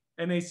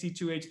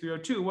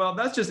NaC2H3O2, well,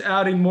 that's just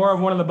adding more of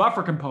one of the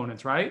buffer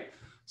components, right?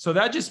 So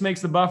that just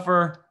makes the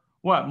buffer,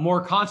 what, more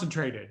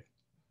concentrated.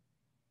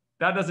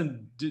 That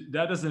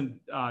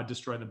doesn't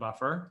destroy the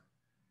buffer.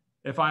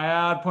 If I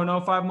add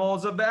 0.05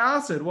 moles of the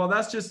acid, well,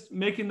 that's just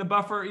making the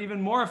buffer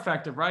even more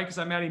effective, right? Because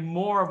I'm adding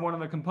more of one of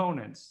the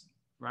components,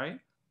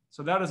 right?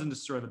 So that doesn't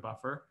destroy the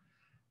buffer.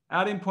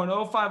 Adding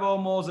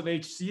 0.050 moles of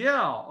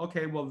HCl,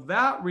 okay, well,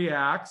 that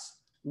reacts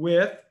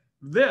with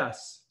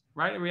this,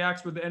 right? It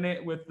reacts with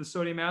the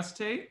sodium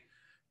acetate.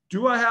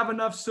 Do I have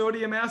enough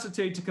sodium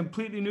acetate to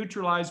completely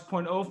neutralize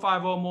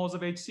 0.050 moles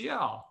of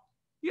HCl?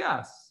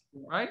 Yes,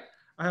 right?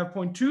 I have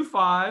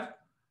 0.25.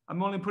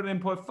 I'm only putting in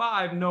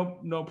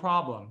 0.5, no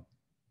problem.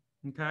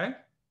 Okay.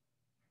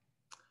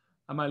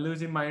 Am I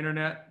losing my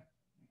internet?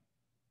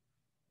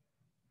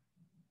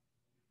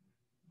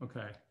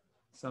 Okay.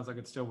 Sounds like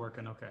it's still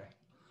working. Okay.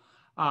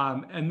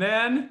 And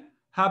then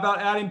how about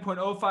adding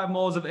 0.05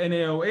 moles of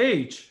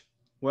NaOH?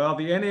 Well,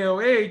 the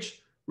NaOH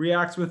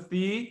reacts with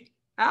the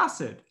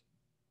acid,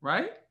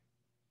 right?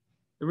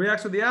 It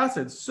reacts with the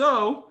acid.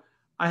 So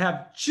I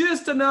have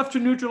just enough to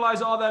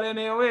neutralize all that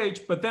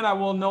NaOH, but then I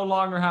will no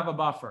longer have a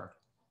buffer,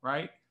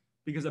 right?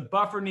 because a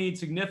buffer needs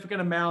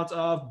significant amounts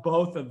of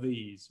both of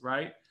these,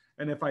 right?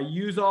 And if I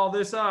use all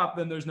this up,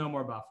 then there's no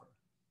more buffer.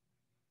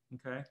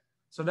 Okay,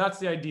 so that's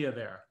the idea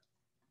there.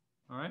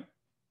 All right.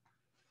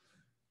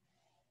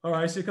 All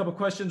right, I see a couple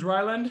questions,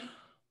 Ryland.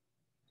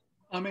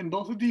 In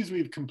both of these,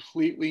 we've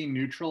completely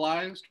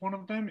neutralized one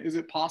of them. Is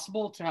it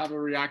possible to have a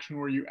reaction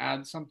where you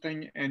add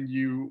something and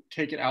you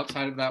take it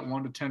outside of that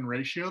 1 to 10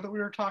 ratio that we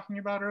were talking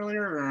about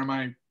earlier? Or am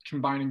I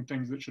combining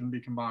things that shouldn't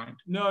be combined?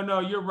 No,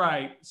 you're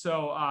right.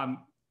 So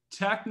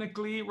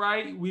technically,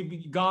 right,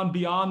 we've gone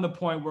beyond the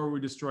point where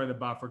we destroy the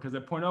buffer, because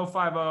at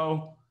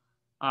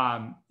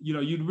 0.050,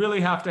 you'd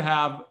really have to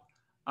have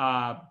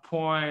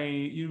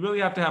you'd really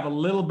have to have a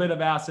little bit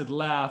of acid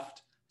left.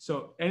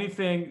 So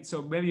anything,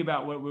 so maybe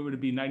about what would it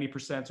be,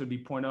 90%, so it'd be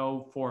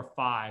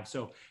 0.045.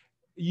 So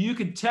you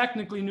could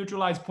technically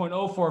neutralize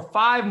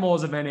 0.045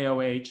 moles of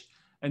NaOH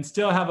and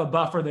still have a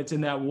buffer that's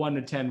in that 1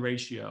 to 10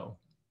 ratio,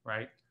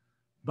 right?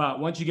 But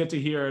once you get to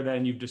here,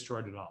 then you've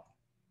destroyed it all.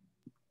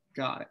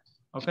 Got it.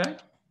 Okay.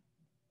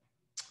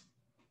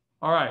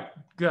 All right,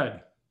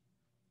 good.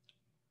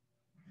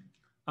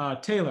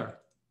 Taylor.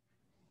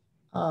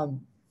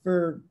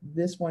 For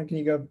this one, can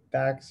you go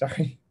back?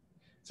 Sorry.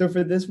 So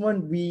for this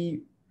one,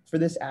 for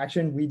this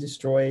action, we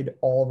destroyed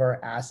all of our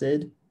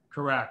acid.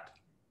 Correct.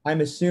 I'm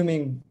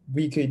assuming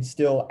we could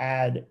still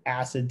add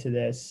acid to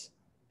this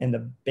and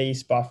the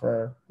base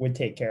buffer would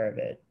take care of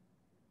it.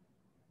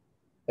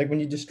 Like when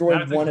you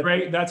destroyed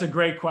that's a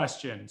great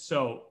question.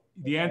 So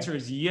the answer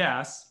is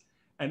yes.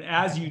 And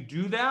as you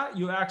do that,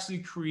 you actually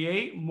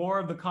create more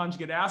of the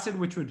conjugate acid,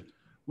 which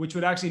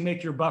would actually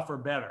make your buffer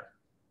better.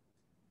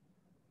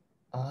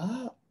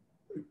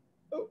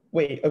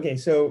 Wait, okay.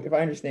 So if I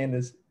understand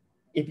this,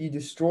 if you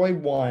destroy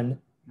one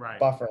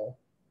buffer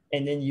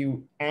and then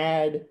you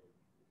add,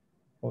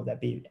 what would that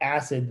be,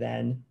 acid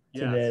then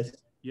to this,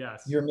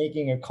 you're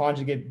making a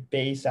conjugate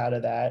base out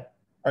of that,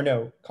 or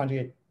no,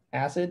 conjugate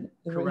acid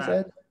is what you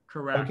said?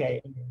 Correct.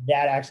 Okay,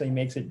 that actually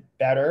makes it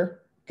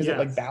better because it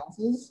like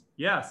bounces?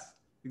 Yes,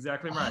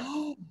 exactly right.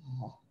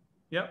 Oh.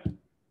 Yep.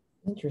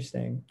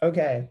 Interesting.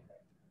 Okay.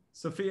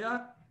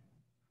 Sophia?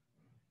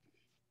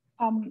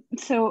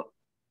 So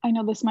I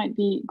know this might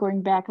be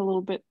going back a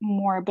little bit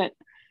more, but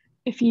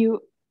if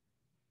you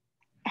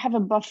have a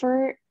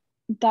buffer,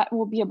 that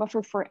will be a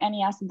buffer for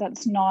any acid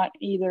that's not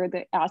either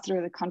the acid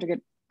or the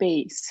conjugate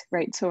base,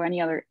 right? So any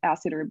other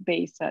acid or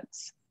base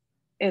that's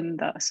in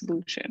the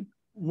solution.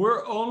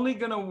 We're only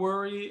going to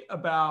worry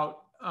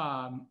about,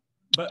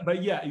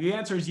 but yeah, the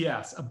answer is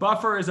yes. A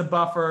buffer is a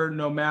buffer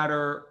no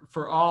matter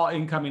for all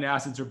incoming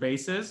acids or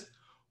bases.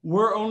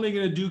 We're only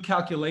going to do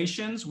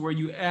calculations where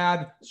you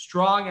add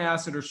strong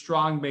acid or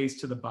strong base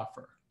to the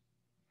buffer,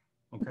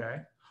 okay?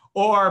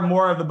 Or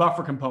more of the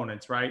buffer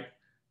components, right?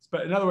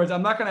 But in other words,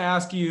 I'm not going to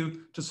ask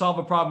you to solve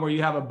a problem where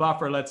you have a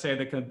buffer, let's say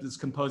that is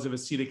composed of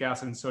acetic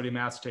acid and sodium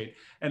acetate,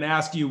 and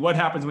ask you what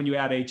happens when you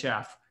add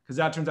HF, because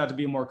that turns out to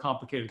be a more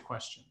complicated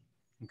question,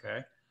 okay?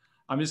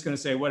 I'm just going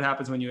to say what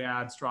happens when you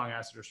add strong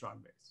acid or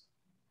strong base,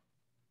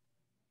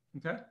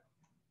 okay?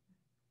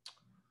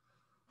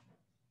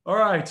 All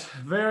right,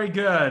 very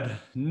good.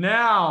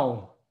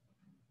 Now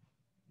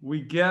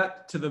we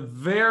get to the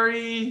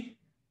very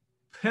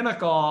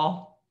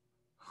pinnacle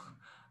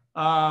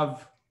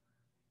of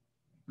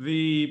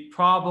the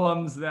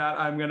problems that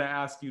I'm going to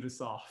ask you to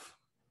solve.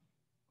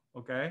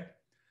 Okay.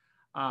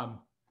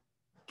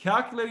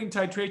 Calculating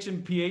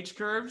titration pH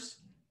curves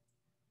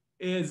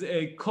is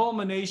a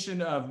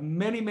culmination of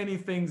many, many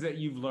things that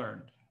you've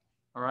learned.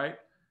 All right.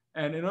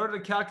 And in order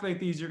to calculate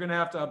these, you're going to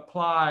have to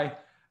apply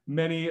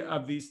many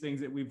of these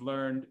things that we've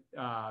learned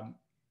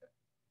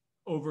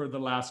over the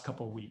last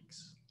couple of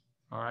weeks.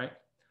 All right.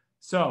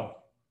 So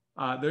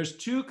there's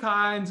two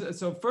kinds.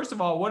 So first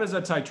of all, what is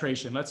a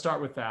titration? Let's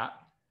start with that.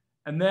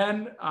 And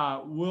then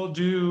we'll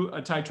do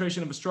a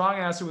titration of a strong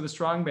acid with a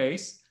strong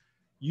base.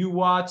 You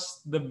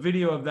watched the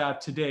video of that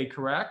today,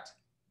 correct?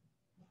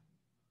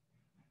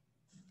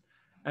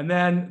 And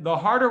then the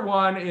harder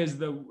one is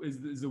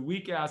the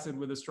weak acid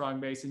with a strong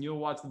base, and you'll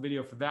watch the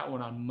video for that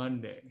one on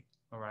Monday.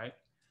 All right.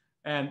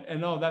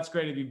 And oh, that's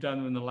great. If you've done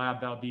them in the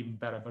lab, that'll be even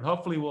better. But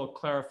hopefully we'll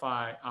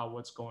clarify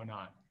what's going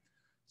on.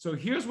 So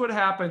here's what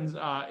happens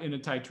in a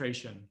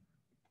titration.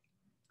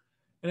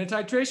 In a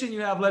titration,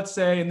 you have, let's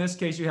say, in this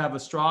case, you have a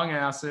strong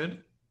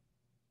acid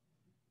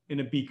in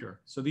a beaker.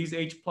 So these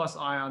H+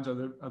 ions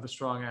are the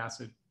strong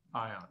acid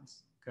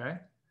ions, okay?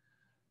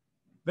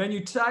 Then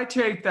you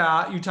titrate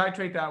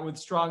that with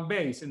strong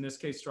base, in this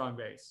case, strong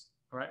base,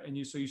 all right?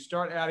 And so you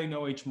start adding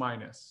OH-.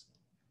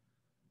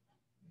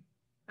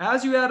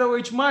 As you add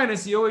OH-,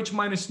 the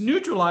OH-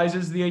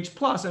 neutralizes the H+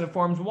 and it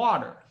forms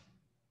water,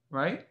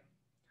 right?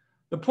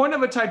 The point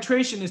of a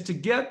titration is to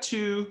get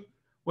to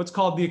what's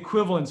called the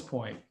equivalence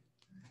point.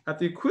 At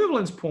the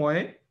equivalence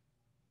point,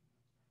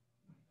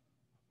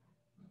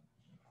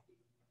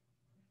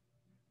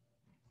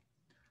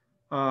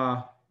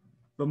 the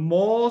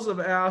moles of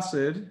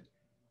acid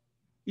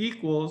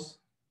equals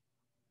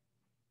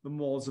the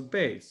moles of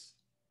base,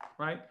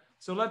 right?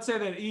 So let's say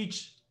that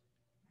each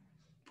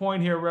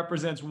point here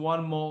represents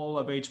 1 mole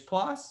of H+,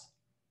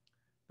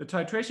 The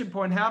titration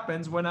point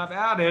happens when I've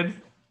added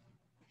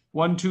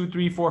 1, 2,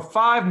 3, 4,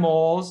 5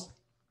 moles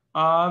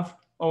of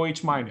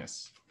OH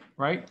minus,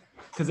 right?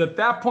 Because at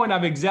that point,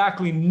 I've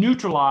exactly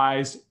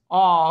neutralized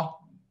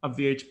all of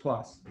the H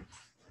plus.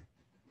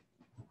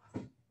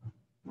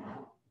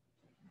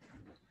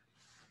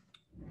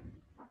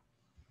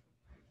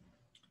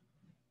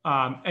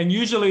 And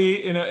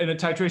usually in a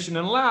titration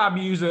in a lab,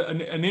 you use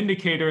an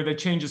indicator that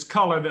changes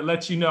color that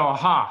lets you know,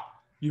 aha,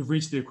 you've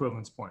reached the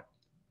equivalence point.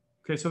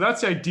 Okay, so that's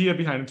the idea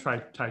behind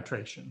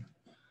titration.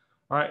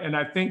 All right, and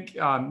I think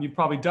you've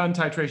probably done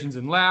titrations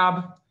in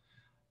lab.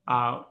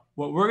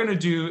 What we're gonna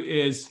do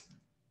is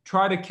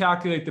try to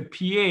calculate the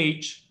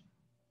pH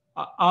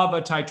of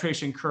a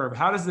titration curve.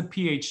 How does the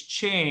pH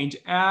change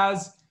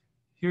as,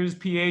 here's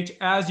pH,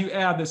 as you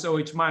add this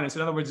OH minus?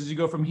 In other words, as you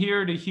go from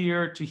here to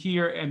here to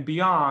here and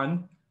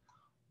beyond,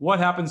 what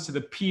happens to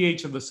the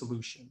pH of the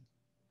solution?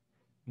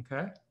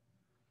 Okay.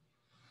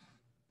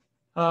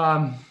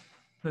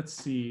 Let's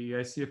see,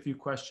 I see a few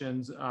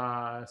questions.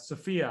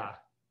 Sophia.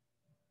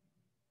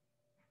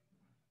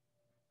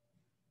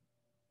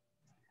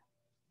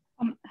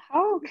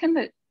 How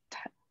can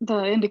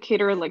the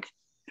indicator like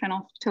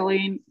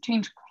phenolphthalein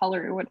change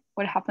color?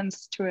 What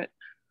happens to it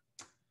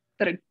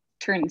that it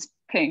turns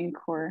pink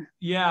or?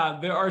 Yeah,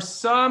 there are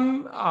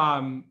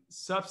some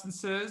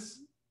substances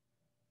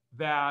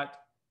that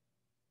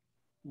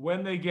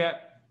when they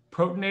get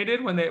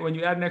protonated, when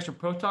you add an extra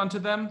proton to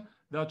them,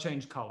 they'll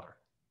change color.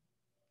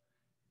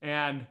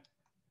 And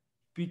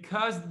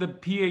because the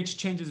pH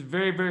changes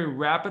very, very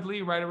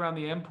rapidly right around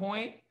the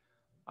endpoint,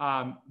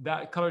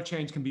 that color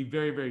change can be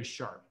very, very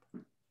sharp.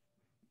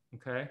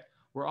 Okay,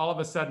 where all of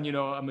a sudden, you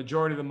know, a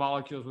majority of the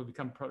molecules will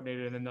become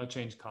protonated and then they'll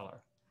change color.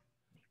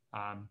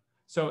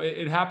 So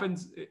it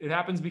happens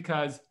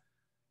because,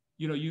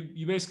 you know,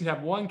 you basically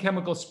have one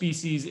chemical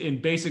species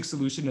in basic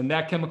solution, and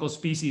that chemical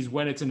species,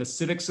 when it's in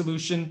acidic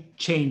solution,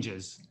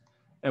 changes.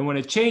 And when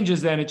it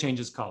changes, then it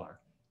changes color.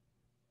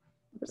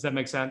 Does that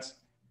make sense?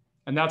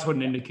 And that's what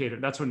an indicator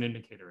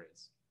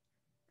is.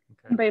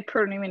 Okay. By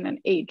proton, you mean an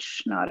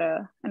H, not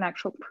an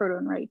actual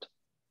proton, right?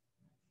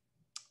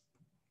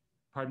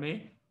 Pardon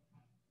me?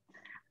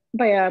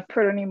 By a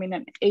proton, you mean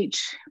an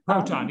H.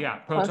 Proton, yeah.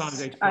 Proton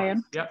is H plus.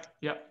 Ion. Yep,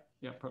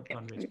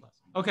 proton is H plus.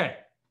 Okay,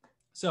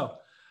 so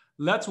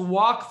let's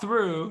walk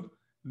through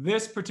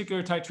this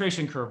particular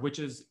titration curve, which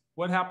is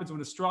what happens when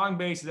a strong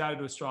base is added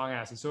to a strong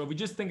acid. So if we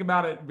just think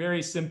about it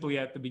very simply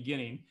at the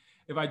beginning,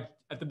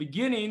 at the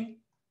beginning,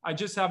 I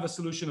just have a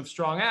solution of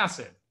strong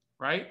acid,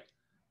 right?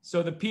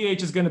 So the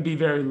pH is going to be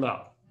very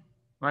low,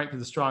 right? Because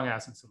it's a strong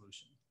acid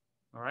solution,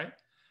 all right?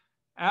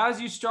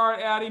 As you start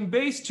adding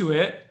base to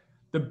it,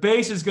 the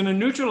base is going to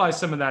neutralize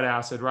some of that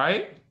acid,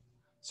 right?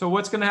 So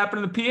what's going to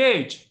happen to the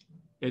pH?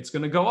 It's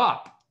going to go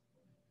up,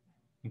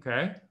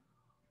 okay?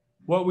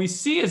 What we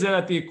see is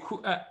that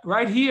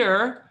right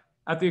here,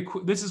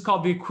 this is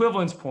called the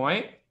equivalence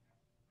point.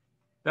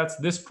 That's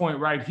this point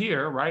right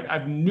here, right?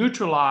 I've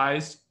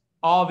neutralized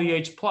all the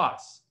H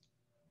plus,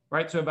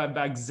 right? So if I've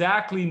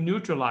exactly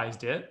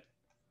neutralized it,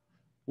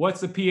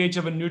 what's the pH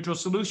of a neutral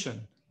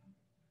solution?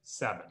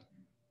 7,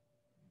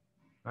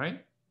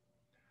 right?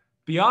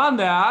 Beyond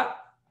that,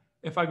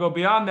 if I go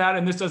beyond that,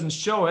 and this doesn't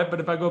show it, but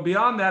if I go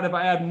beyond that, if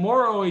I add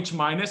more OH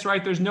minus,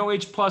 right, there's no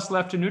H plus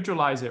left to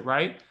neutralize it,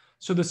 right?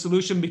 So the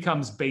solution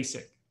becomes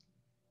basic,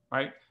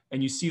 right?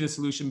 And you see the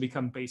solution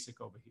become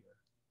basic over here,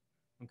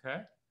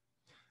 okay?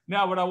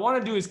 Now, what I want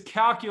to do is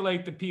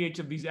calculate the pH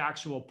of these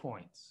actual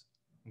points,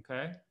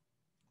 okay?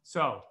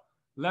 So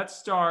let's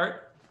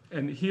start,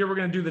 and here we're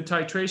going to do the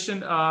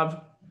titration of,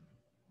 let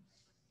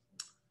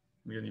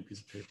me get a new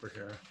piece of paper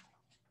here.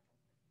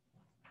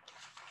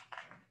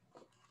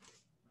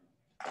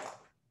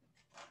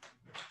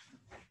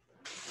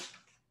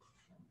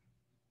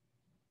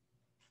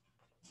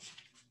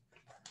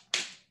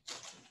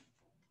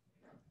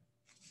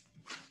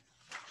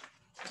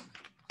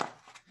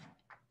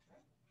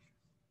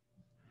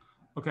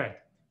 Okay,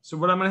 so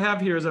what I'm going to have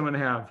here is I'm going to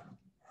have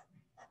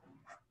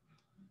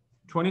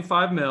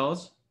 25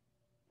 mils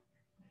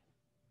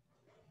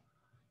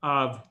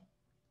of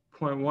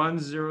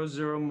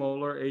 0.100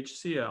 molar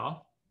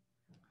HCl,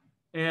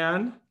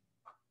 and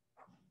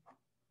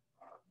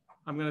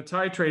I'm going to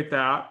titrate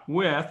that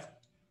with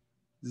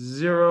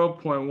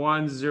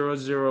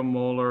 0.100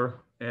 molar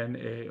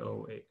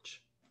NaOH,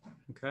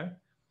 okay?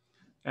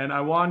 And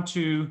I want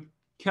to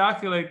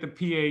calculate the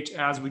pH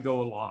as we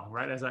go along,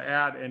 right? As I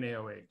add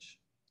NaOH.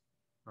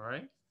 All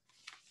right.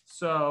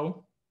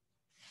 So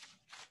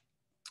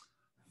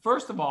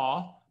first of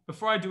all,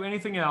 before I do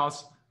anything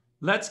else,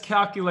 let's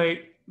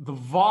calculate the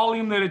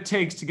volume that it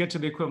takes to get to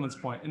the equivalence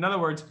point. In other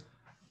words,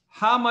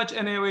 how much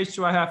NaOH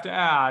do I have to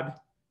add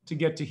to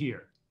get to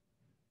here?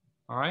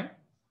 All right.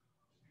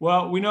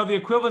 Well, we know the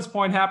equivalence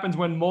point happens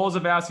when moles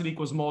of acid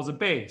equals moles of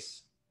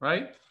base,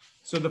 right?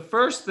 So the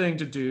first thing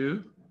to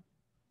do,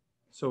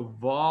 so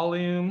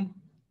volume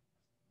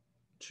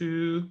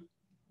to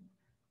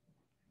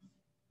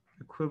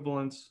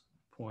equivalence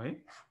point.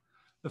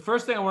 The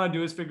first thing I want to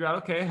do is figure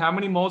out, okay, how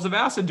many moles of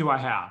acid do I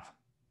have?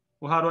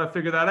 Well, how do I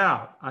figure that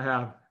out? I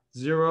have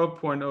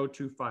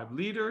 0.025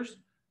 liters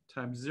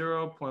times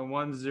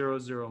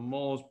 0.100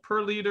 moles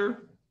per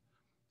liter.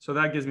 So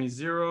that gives me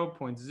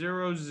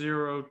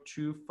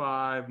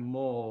 0.0025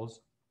 moles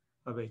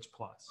of H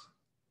plus,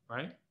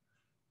 right?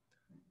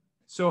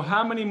 So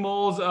how many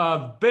moles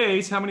of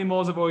base, how many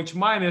moles of OH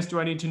minus do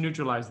I need to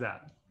neutralize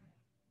that?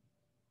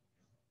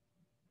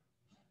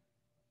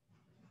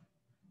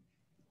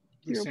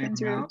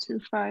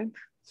 0.025.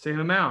 Same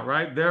amount,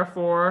 right?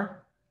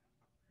 Therefore,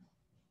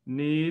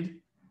 need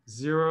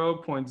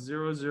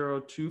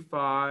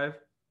 0.0025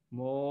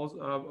 moles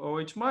of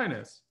OH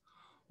minus.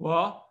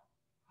 Well,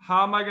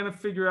 how am I going to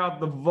figure out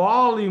the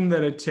volume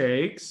that it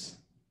takes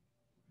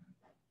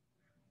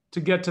to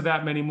get to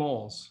that many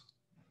moles?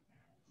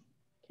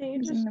 Can you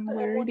Using just the put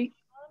everyone molarity.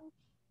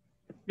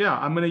 Yeah,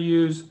 I'm going to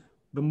use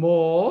the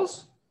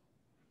moles,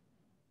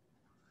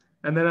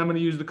 and then I'm going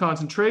to use the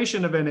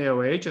concentration of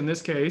NaOH. In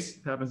this case,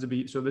 it happens to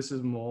be, so this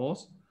is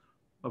moles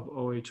of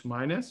OH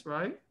minus,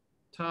 right?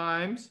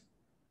 Times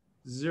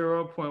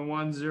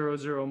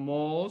 0.100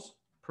 moles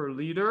per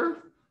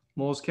liter.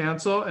 Moles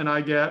cancel, and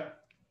I get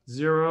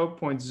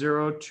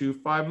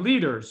 0.025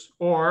 liters,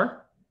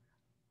 or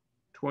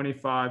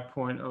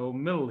 25.0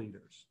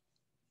 milliliters,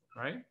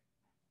 right?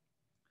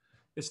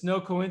 It's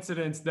no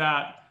coincidence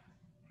that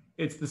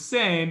it's the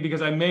same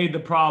because I made the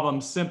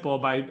problem simple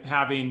by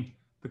having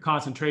the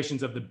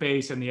concentrations of the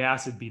base and the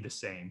acid be the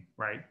same,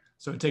 right?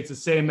 So it takes the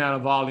same amount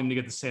of volume to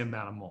get the same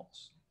amount of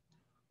moles.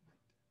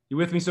 You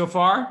with me so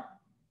far?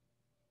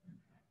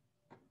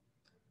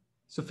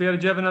 Sophia,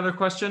 did you have another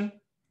question?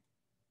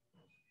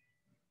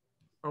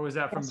 Or was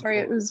that from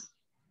Sorry, before? it was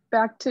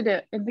back to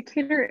the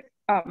indicator.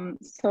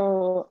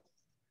 So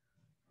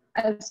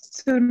as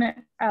soon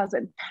as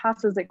it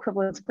passes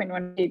equivalence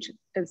 0.1 H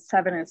is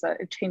 7 is that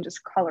it changes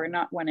color,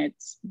 not when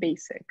it's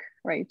basic,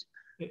 right?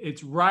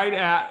 It's right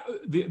at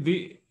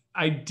the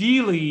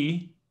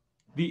ideally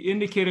the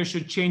indicator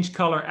should change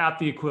color at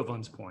the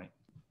equivalence point.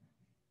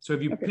 So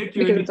if you Okay, pick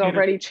your because it's indicator,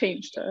 already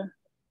changed.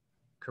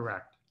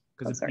 correct,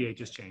 because the sorry. pH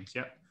has changed.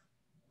 Yep.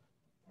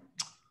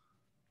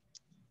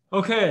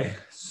 Okay,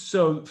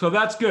 so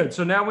that's good.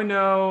 So now we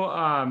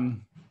know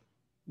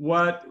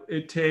what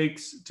it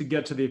takes to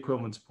get to the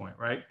equivalence point,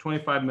 right?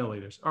 25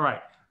 milliliters. All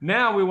right,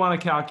 now we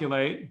want to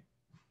calculate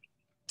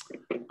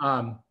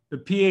the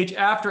pH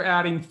after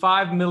adding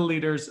 5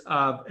 milliliters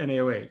of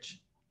NaOH.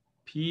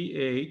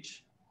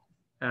 pH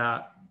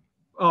at,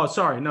 oh,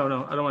 sorry, no,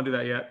 I don't want to do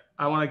that yet.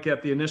 I want to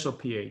get the initial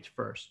pH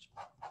first.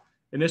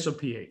 Initial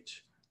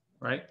pH,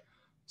 right?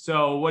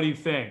 So what do you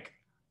think?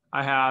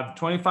 I have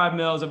 25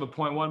 mils of a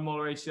 0.1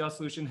 molar HCl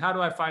solution. How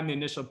do I find the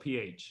initial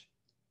pH?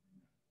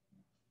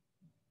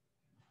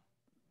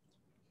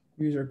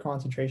 Use your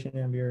concentration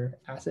of your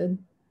acid.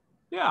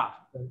 Yeah.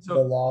 The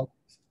log.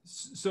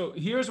 So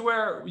here's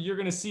where you're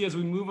going to see as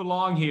we move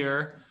along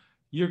here,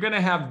 you're going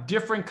to have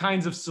different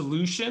kinds of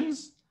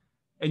solutions.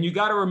 And you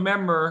got to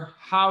remember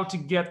how to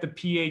get the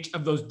pH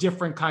of those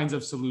different kinds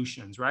of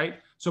solutions, right?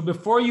 So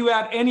before you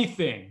add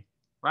anything,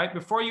 right?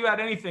 Before you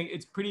add anything,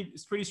 it's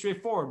pretty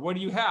straightforward. What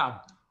do you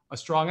have? A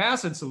strong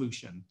acid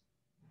solution,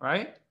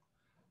 right?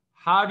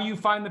 How do you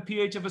find the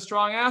pH of a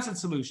strong acid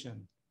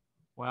solution?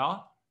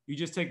 Well, you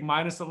just take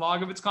minus the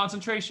log of its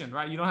concentration,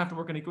 right? You don't have to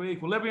work an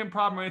equilibrium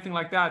problem or anything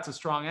like that. It's a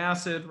strong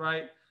acid,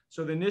 right?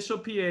 So the initial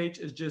pH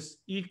is just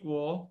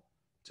equal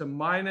to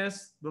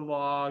minus the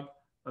log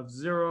of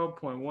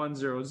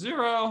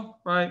 0.100,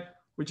 right?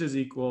 Which is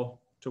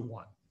equal to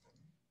 1.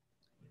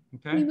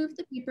 Okay. Can you move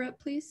the paper up,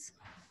 please?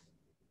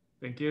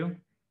 Thank you.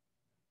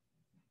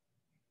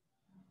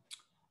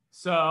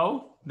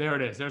 So there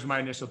it is. There's my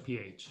initial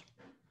pH.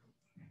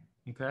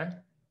 Okay.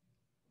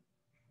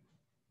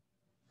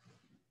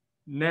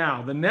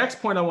 Now, the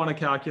next point I want to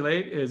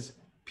calculate is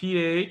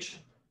pH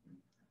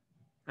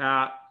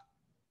at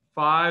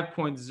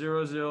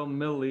 5.00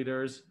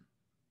 milliliters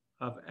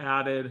of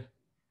added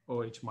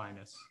OH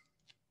minus.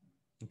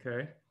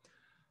 Okay.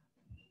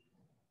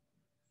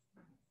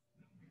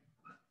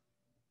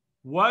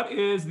 What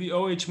is the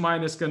OH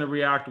minus going to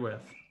react with?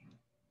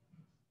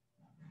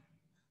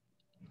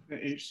 The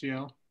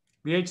HCl.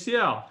 The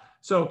HCl.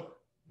 So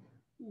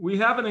we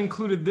haven't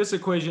included this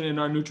equation in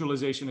our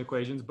neutralization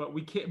equations, but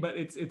we can't. But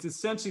it's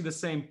essentially the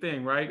same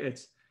thing, right?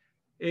 It's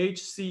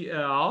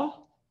HCl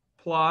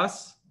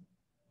plus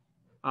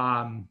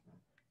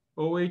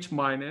OH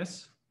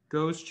minus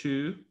goes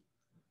to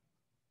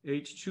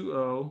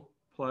H2O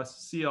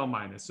plus Cl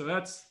minus. So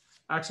that's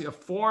actually a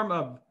form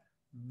of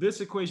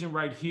this equation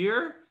right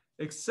here,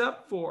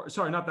 except for,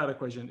 sorry, not that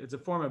equation. It's a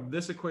form of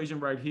this equation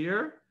right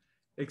here,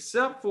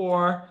 except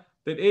for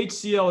that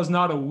HCl is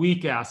not a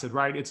weak acid,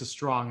 right? It's a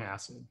strong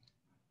acid.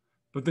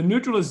 But the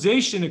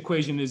neutralization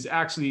equation is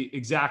actually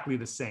exactly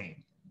the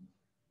same,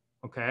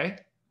 okay?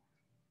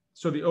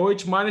 So the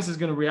OH minus is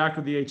going to react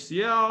with the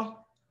HCl.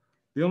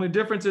 The only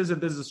difference is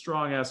that this is a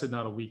strong acid,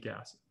 not a weak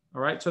acid.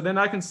 All right, so then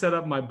I can set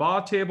up my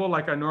Baugh table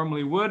like I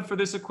normally would for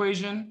this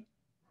equation,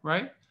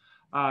 right?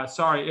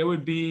 Sorry, it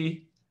would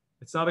be,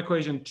 it's not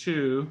equation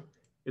 2,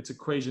 it's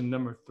equation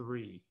number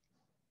 3,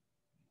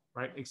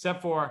 right?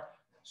 Except for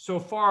so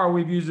far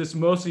we've used this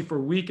mostly for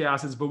weak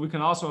acids, but we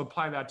can also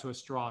apply that to a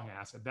strong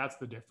acid. That's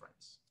the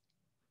difference.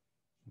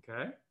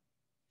 Okay.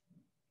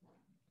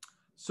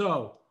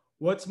 So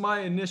what's my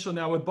initial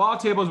now with ball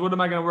tables? What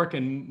am I going to work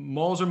in?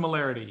 Moles or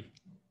molarity?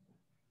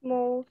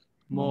 Moles.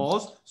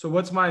 Moles. So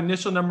what's my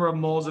initial number of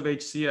moles of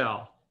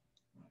HCl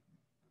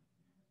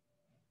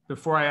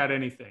before I add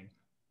anything?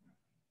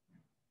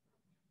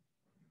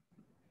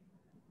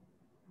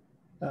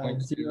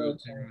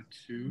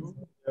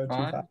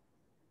 0.0025.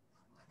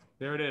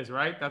 There it is,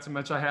 right? That's how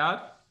much I had.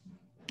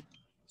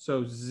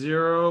 So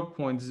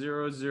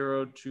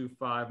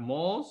 0.0025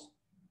 moles.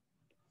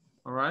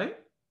 All right.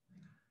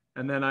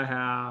 And then I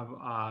have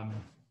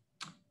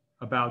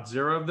about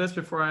 0 of this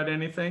before I add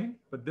anything,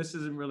 but this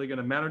isn't really going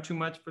to matter too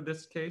much for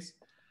this case.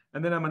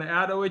 And then I'm going to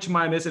add OH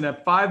minus and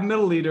at 5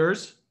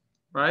 milliliters,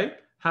 right?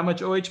 How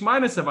much OH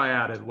minus have I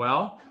added?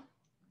 Well,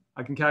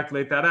 I can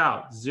calculate that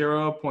out.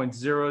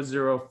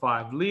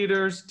 0.005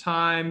 liters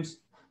times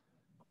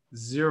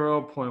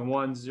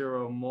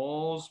 0.10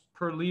 moles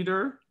per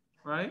liter,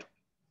 right?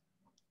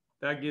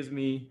 That gives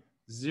me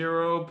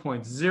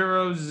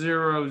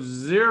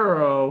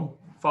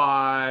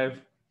 0.0005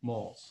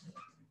 moles.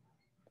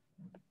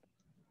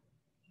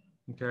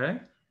 Okay,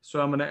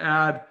 so I'm going to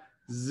add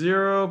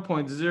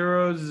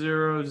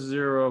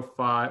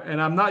 0.0005,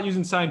 and I'm not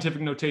using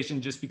scientific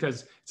notation just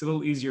because it's a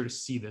little easier to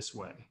see this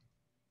way.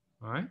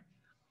 All right,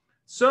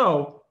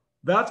 so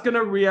that's going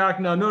to react.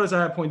 Now notice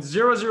I have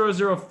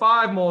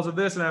 0.0005 moles of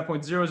this and I have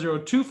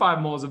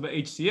 0.0025 moles of the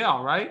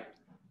HCl, right?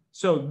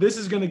 So this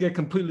is going to get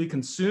completely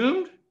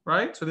consumed,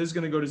 right? So this is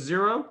going to go to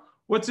 0.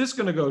 What's this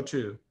going to go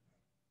to?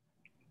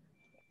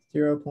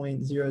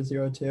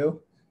 0.002.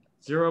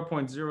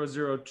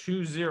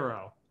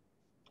 0.0020,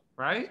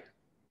 right?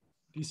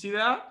 Do you see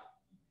that?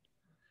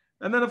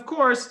 And then of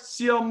course,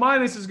 Cl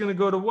minus is going to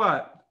go to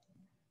what?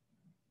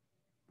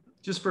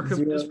 Just for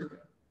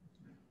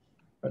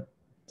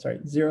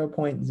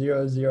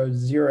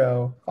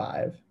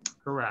 0.0005.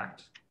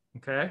 Correct.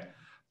 Okay.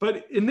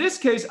 But in this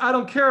case, I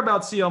don't care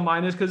about Cl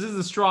minus because this is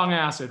a strong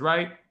acid,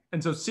 right?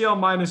 And so Cl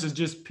minus is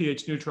just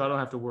pH neutral. I don't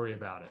have to worry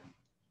about it.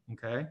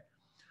 Okay.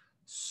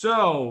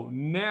 So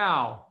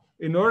now,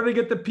 in order to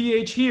get the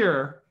pH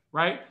here,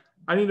 right,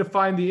 I need to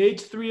find the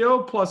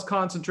H3O plus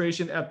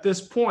concentration at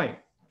this point,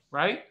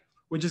 right?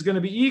 Which is going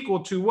to be equal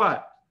to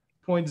what?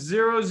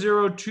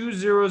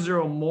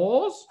 0.00200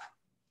 moles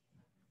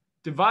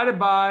divided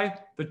by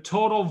the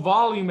total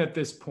volume at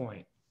this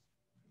point.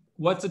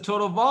 What's the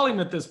total volume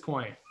at this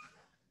point?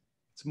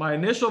 It's my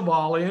initial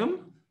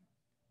volume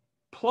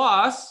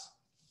plus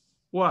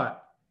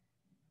what?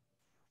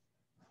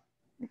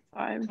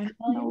 5 milliliters.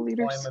 Volume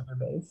of the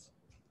base.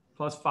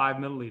 Plus 5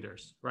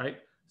 milliliters,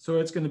 right? So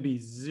it's going to be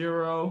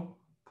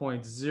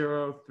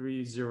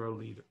 0.030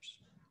 liters.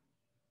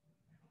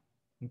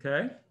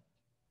 Okay?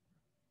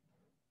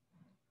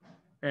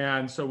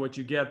 And so what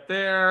you get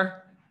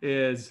there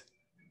is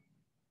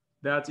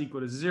that's equal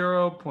to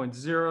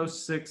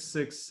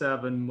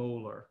 0.0667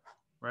 molar,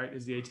 right?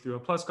 Is the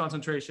H3O plus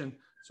concentration.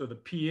 So the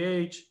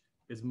pH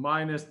is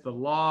minus the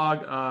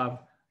log of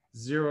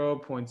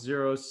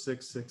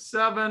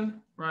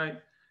 0.0667, right?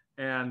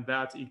 And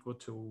that's equal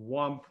to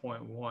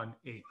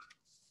 1.18.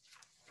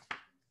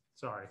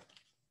 Sorry.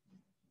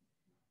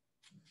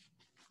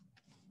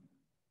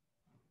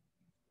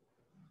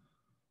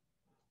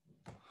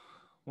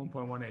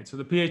 .18. So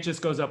the pH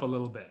just goes up a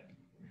little bit.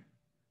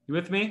 You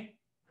with me?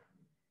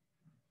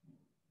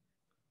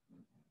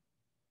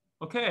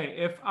 Okay,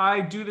 if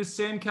I do the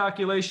same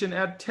calculation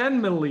at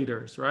 10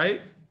 milliliters,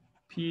 right?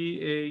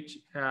 pH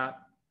at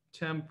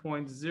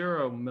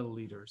 10.0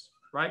 milliliters,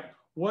 right?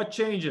 What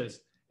changes?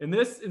 In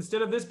this,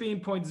 instead of this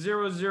being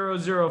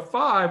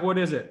 0.0005, what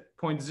is it?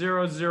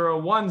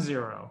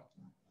 0.0010,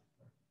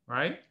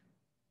 right?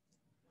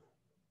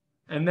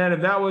 And then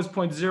if that was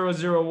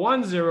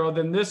 0.0010,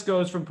 then this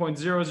goes from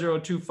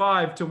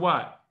 0.0025 to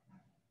what?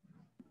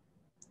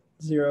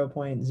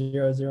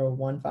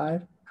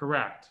 0.0015.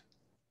 Correct.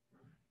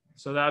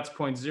 So that's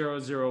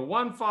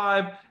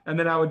 0.0015. And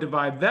then I would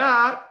divide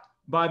that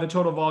by the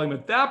total volume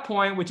at that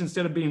point, which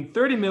instead of being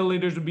 30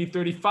 milliliters would be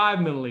 35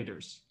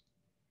 milliliters,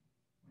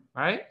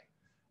 right?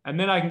 And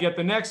then I can get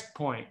the next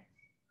point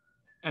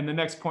and the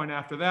next point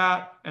after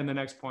that and the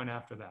next point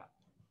after that.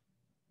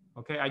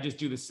 Okay, I just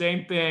do the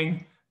same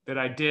thing that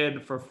I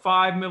did for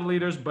 5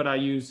 milliliters, but I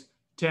use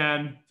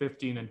 10,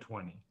 15, and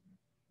 20.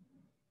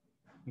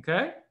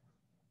 Okay?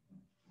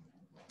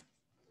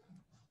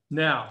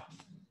 Now,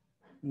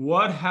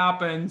 what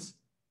happens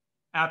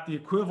at the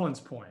equivalence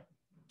point?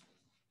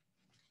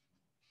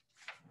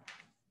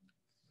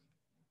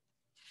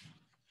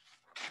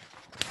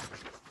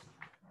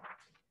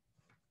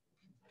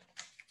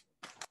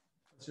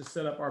 Let's just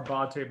set up our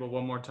BA table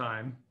one more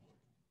time.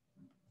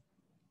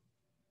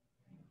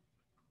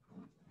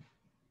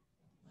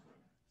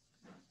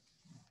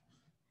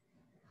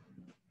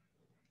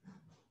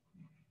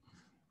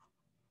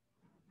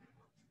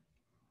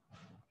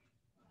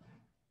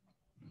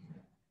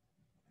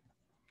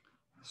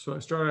 So I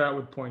started out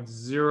with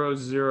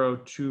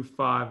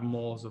 0.0025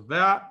 moles of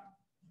that,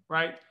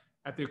 right?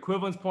 At the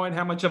equivalence point,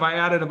 how much have I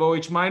added of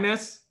OH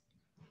minus?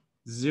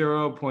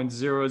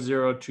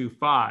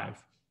 0.0025,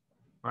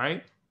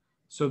 right?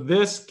 So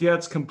this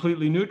gets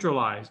completely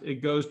neutralized. It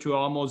goes to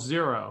almost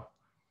zero.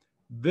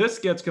 This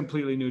gets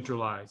completely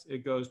neutralized.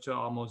 It goes to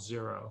almost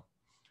zero.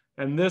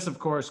 And this, of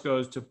course,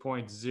 goes to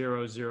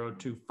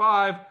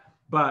 0.0025,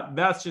 but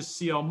that's just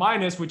Cl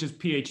minus, which is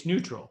pH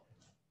neutral,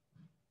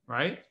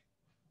 right?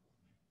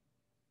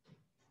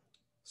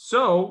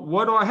 So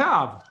what do I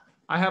have?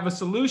 I have a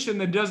solution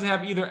that doesn't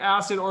have either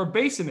acid or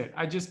base in it.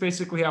 I just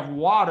basically have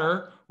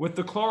water with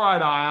the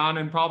chloride ion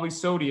and probably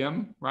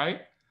sodium,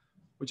 right?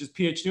 Which is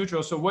pH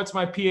neutral. So what's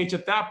my pH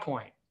at that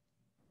point?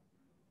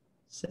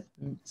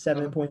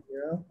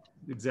 7.0.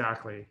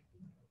 Exactly.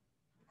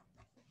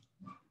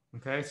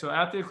 Okay, so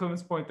at the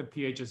equivalence point, the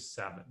pH is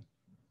 7.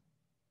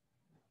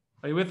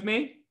 Are you with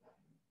me?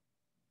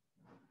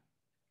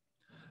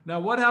 Now,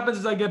 what happens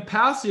as I get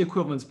past the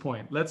equivalence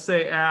point? Let's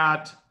say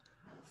at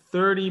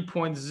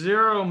 30.0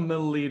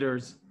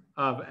 milliliters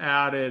of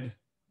added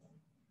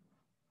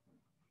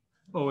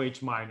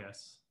OH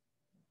minus.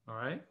 All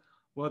right.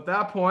 Well, at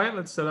that point,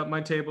 let's set up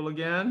my table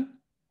again.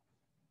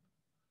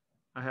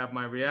 I have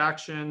my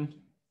reaction,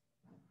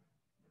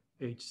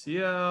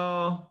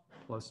 HCl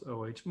plus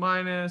OH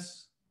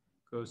minus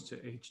goes to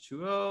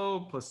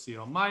H2O plus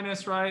Cl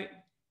minus, right?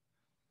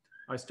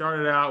 I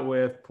started out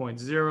with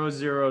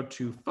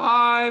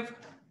 0.0025,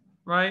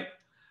 right?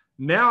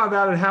 Now I've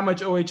added how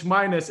much OH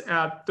minus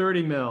at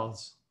 30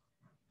 mils?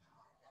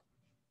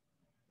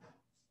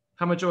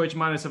 How much OH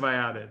minus have I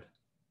added?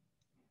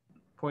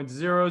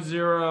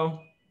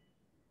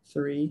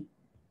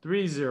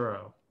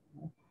 0.0030,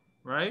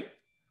 right?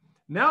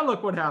 Now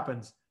look what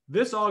happens.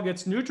 This all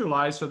gets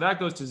neutralized, so that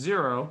goes to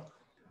 0.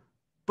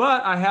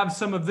 But I have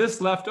some of this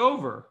left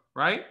over,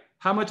 right?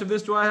 How much of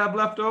this do I have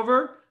left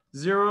over?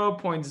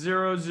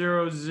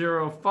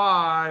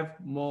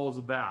 0.0005 moles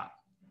of that,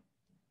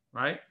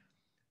 right?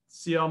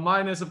 Cl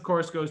minus, of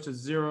course, goes to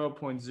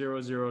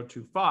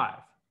 0.0025,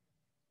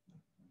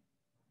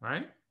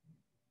 right?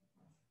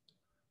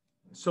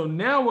 So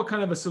now what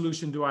kind of a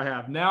solution do I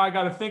have? Now I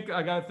got to think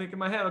in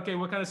my head, okay,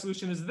 what kind of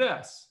solution is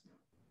this?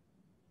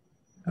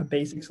 A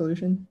basic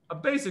solution? A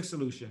basic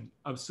solution,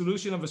 a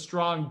solution of a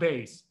strong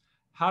base.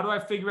 How do I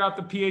figure out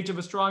the pH of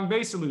a strong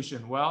base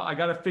solution? Well, I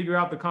got to figure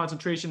out the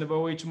concentration of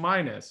OH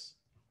minus,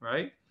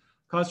 right?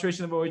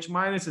 Concentration of OH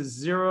minus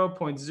is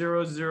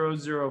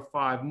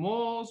 0.0005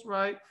 moles,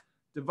 right?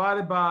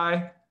 Divided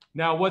by,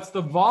 now what's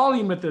the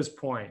volume at this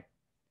point?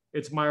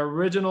 It's my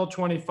original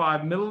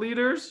 25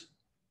 milliliters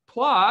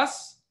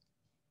plus,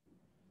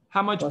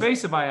 how much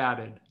base have I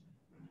added?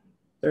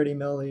 30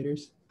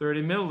 milliliters.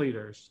 30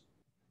 milliliters,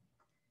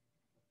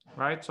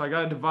 right? So I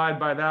got to divide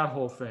by that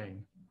whole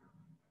thing.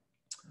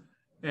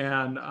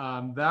 And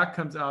that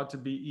comes out to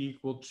be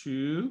equal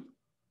to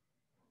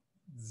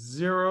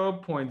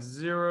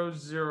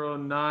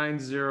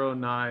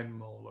 0.00909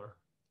 molar.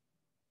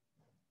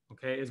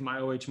 Okay, is my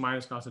OH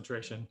minus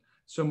concentration.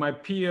 So my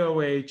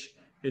POH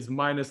is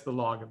minus the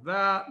log of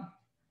that.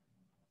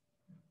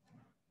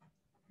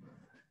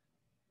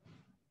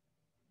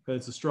 But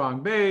it's a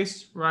strong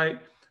base, right?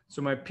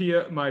 So my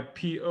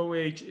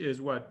POH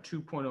is what,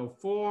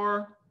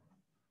 2.04.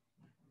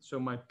 So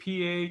my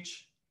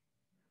pH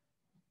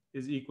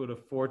is equal to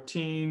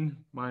 14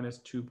 minus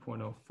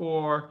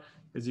 2.04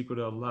 is equal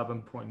to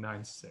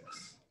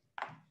 11.96.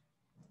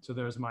 So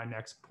there's my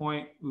next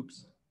point.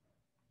 Oops.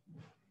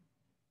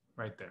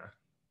 Right there.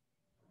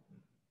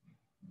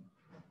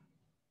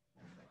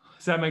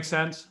 Does that make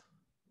sense?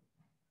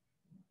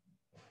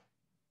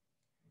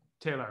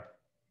 Taylor.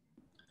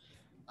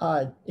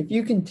 If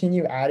you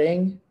continue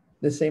adding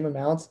the same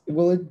amounts,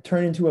 will it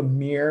turn into a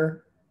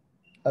mirror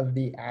of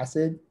the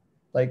acid?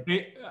 Like,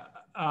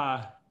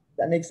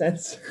 that makes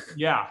sense?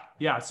 Yeah.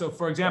 So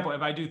for example,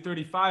 if I do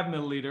 35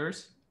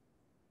 milliliters,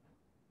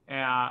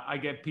 I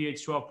get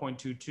pH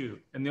 12.22.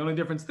 And the only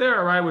difference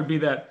there, right, would be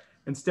that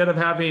instead of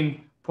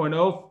having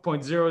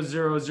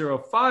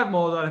 0.0005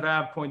 moles, I'd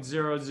have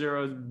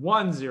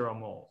 0.0010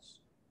 moles,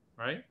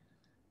 right?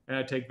 And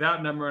I take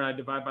that number and I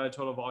divide by the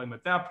total volume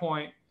at that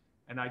point,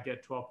 and I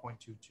get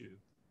 12.22.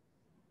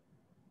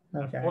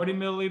 Okay. At 40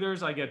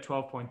 milliliters, I get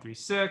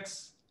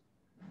 12.36.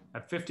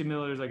 At 50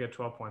 milliliters, I get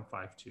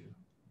 12.52.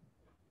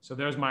 So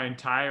there's my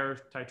entire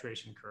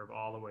titration curve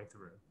all the way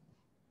through.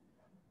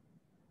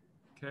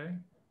 Okay.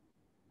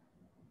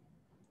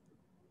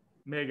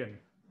 Megan.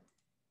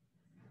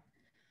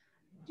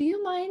 Do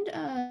you mind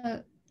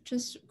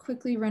just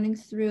quickly running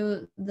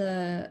through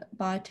the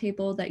BA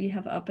table that you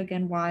have up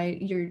again, why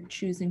you're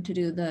choosing to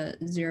do the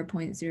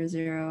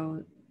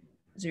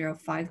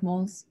 0.0005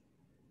 moles?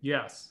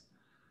 Yes.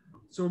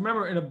 So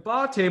remember, in a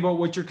BA table,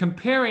 what you're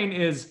comparing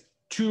is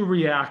two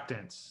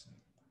reactants,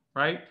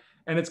 right?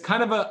 And it's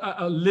kind of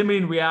a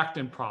limiting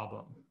reactant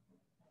problem,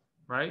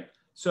 right?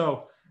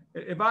 So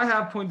if I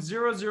have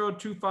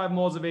 0.0025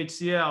 moles of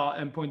HCl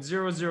and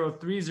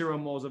 0.0030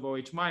 moles of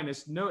OH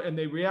minus, and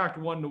they react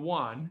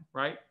 1-to-1,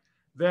 right?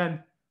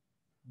 Then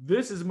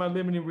this is my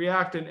limiting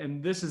reactant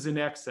and this is in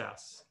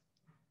excess,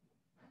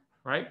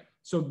 right?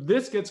 So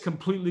this gets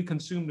completely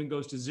consumed and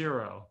goes to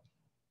 0.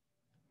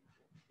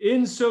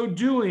 In so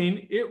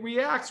doing, it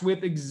reacts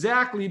with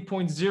exactly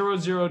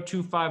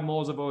 0.0025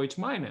 moles of OH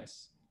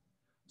minus.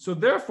 So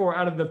therefore,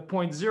 out of the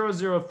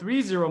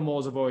 0.0030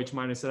 moles of OH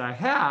minus that I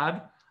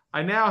had,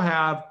 I now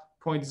have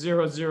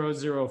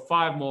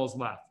 0.0005 moles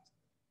left.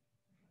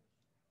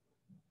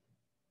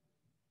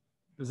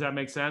 Does that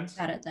make sense?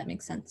 Got it. That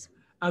makes sense.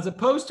 As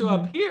opposed to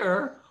up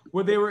here,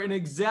 where they were in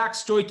exact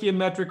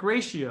stoichiometric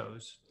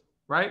ratios,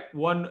 right?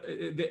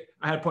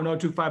 I had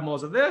 0.025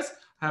 moles of this,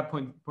 I have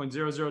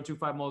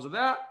 0.0025 moles of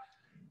that.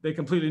 They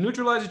completely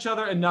neutralize each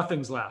other and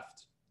nothing's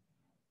left,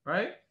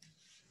 right?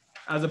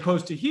 As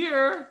opposed to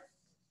here,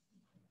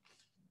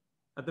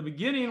 at the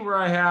beginning where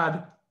I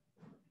had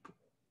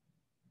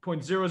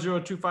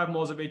 0.0025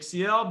 moles of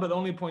HCl, but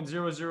only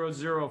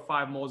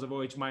 0.0005 moles of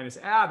OH minus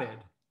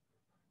added,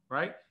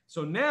 right?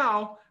 So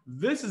now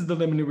this is the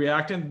limiting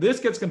reactant. This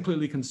gets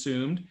completely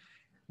consumed.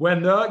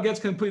 When it gets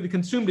completely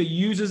consumed, it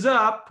uses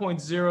up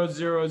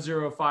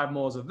 0.0005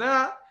 moles of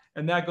that,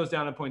 and that goes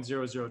down to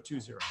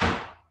 0.0020. Does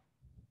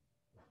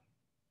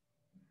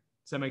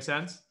that make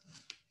sense?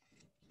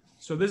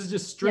 So this is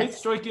just straight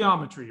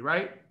stoichiometry,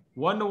 right?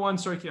 One-to-one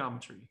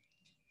stoichiometry.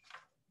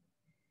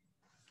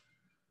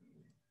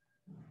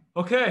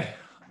 Okay,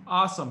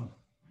 awesome.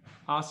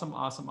 Awesome,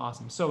 awesome,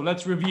 awesome. So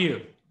let's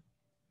review.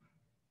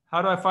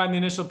 How do I find the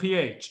initial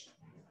pH?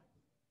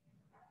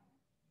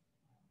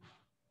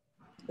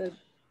 The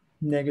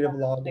negative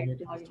log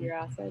of your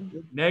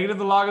acid. Negative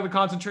the log of the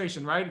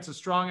concentration, right? It's a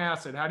strong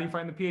acid. How do you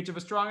find the pH of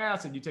a strong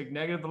acid? You take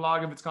negative the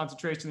log of its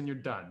concentration and you're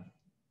done.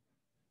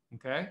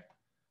 Okay?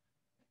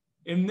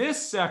 In this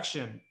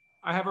section,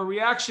 I have a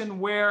reaction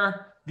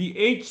where the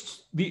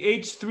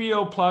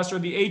H3O plus or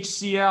the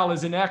HCl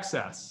is in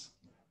excess,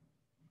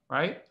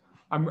 right?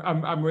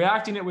 I'm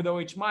reacting it with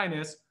OH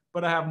minus,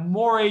 but I have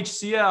more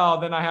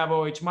HCl than I have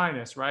OH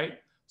minus, right?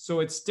 So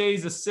it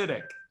stays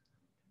acidic.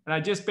 And I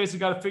just basically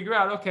got to figure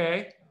out,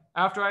 okay,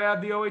 after I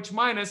add the OH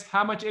minus,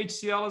 how much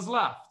HCl is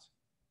left,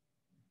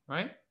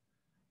 right?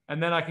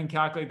 And then I can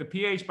calculate the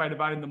pH by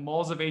dividing the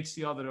moles of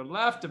HCl that are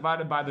left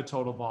divided by the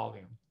total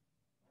volume.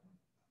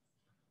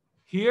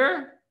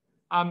 Here,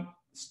 I'm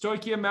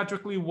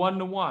stoichiometrically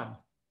one-to-one,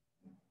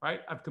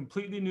 right? I've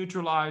completely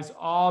neutralized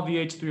all the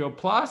H3O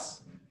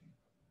plus,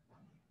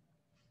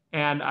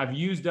 and I've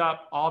used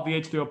up all the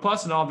H3O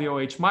plus and all the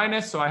OH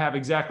minus, so I have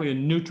exactly a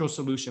neutral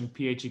solution,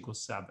 pH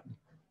equals 7.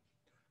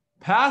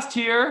 Past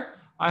here,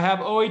 I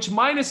have OH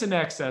minus in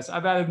excess.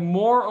 I've added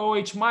more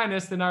OH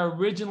minus than I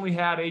originally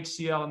had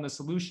HCl in the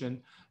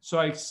solution. So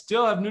I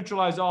still have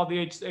neutralized all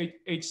the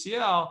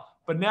HCl,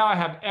 but now I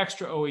have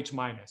extra OH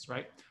minus,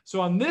 right? So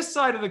on this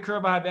side of the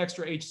curve, I have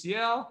extra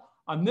HCl.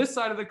 On this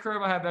side of the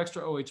curve, I have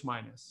extra OH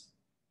minus,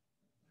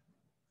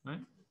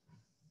 right?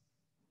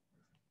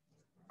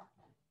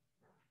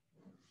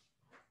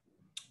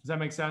 Does that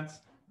make sense?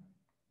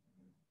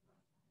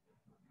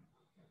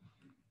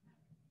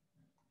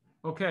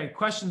 Okay,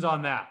 questions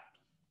on that?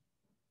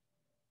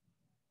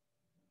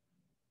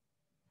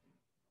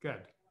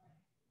 Good,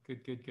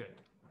 good, good, good.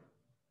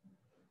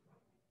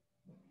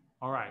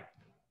 All right,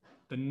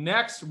 the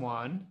next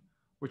one,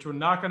 which we're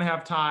not gonna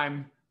have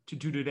time to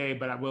do today,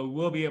 but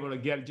we'll be able to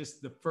get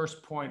just the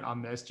first point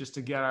on this, just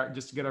to get our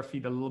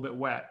feet a little bit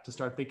wet to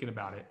start thinking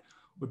about it,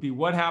 would be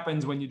what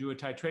happens when you do a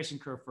titration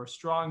curve for a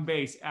strong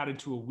base added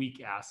to a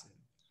weak acid.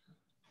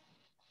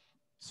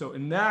 So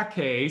in that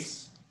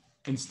case,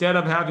 instead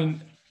of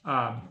having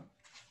a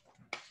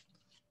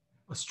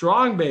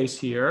strong base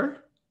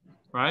here,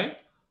 right?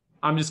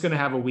 I'm just going to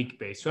have a weak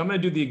base. So I'm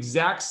going to do the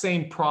exact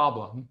same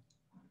problem,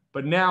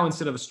 but now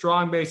instead of a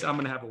strong base, I'm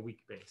going to have a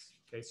weak base.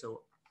 Okay,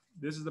 so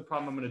this is the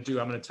problem I'm going to do.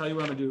 I'm going to tell you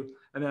what I'm going to do,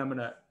 and then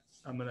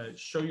I'm going to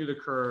show you the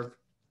curve,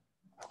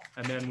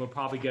 and then we'll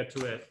probably get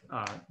to it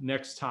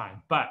next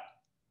time. But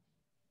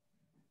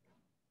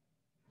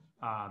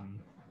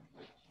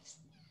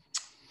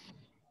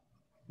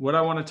what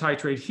I want to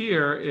titrate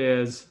here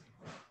is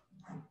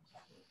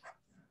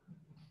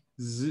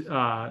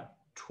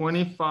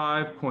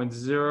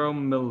 25.0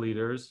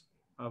 milliliters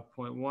of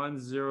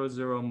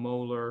 0.100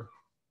 molar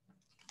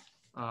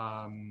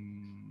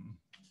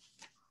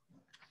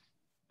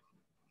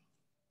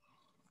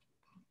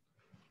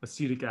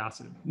acetic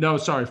acid. No,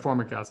 sorry,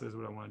 formic acid is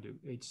what I want to do,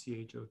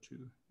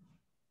 HCHO2.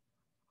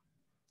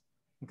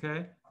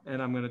 Okay,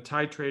 and I'm going to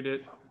titrate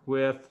it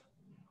with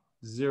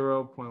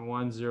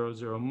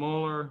 0.100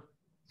 molar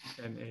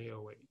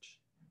NaOH.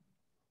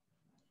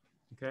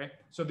 Okay,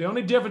 so the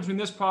only difference between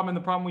this problem and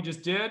the problem we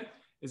just did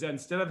is that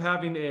instead of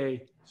having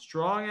a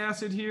strong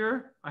acid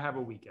here, I have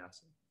a weak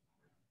acid.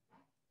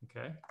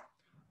 Okay,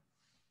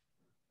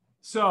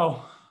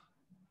 so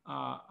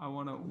I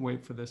want to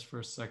wait for this for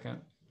a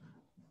second.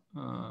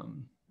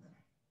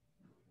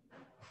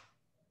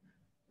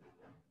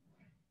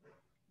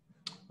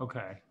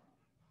 Okay,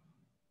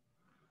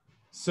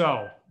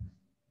 so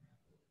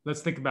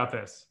let's think about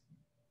this.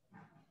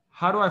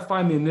 How do I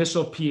find the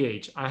initial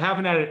pH? I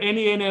haven't added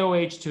any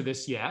NaOH to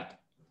this yet.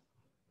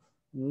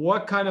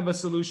 What kind of a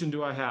solution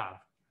do I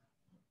have?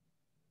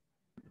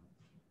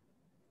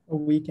 A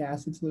weak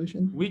acid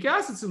solution. Weak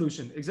acid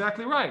solution,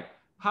 exactly right.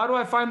 How do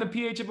I find the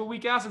pH of a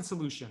weak acid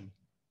solution?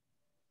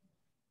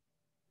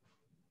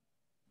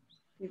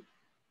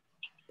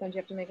 Don't you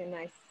have to make a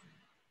nice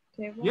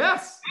table?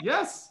 Yes,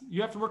 yes.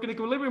 You have to work an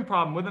equilibrium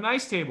problem with a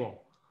nice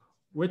table.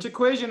 Which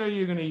equation are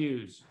you going to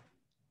use?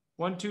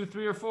 1, 2,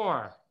 3, or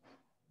 4?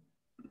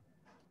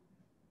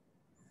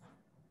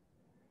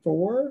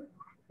 4?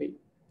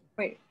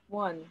 Wait,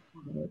 1.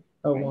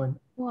 Oh, Right. 1.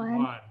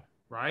 1,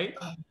 right?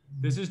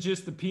 This is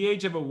just the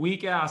pH of a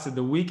weak acid.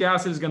 The weak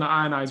acid is going to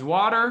ionize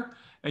water,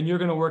 and you're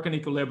going to work an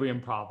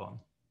equilibrium problem,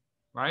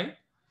 right?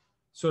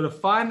 So to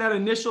find that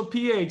initial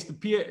pH, the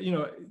pH, you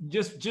know,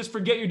 just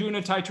forget you're doing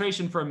a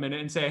titration for a minute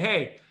and say,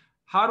 hey,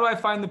 how do I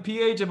find the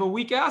pH of a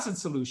weak acid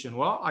solution?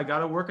 Well, I got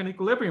to work an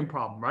equilibrium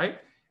problem, right?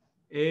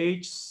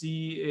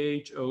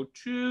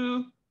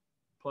 HCHO2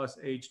 plus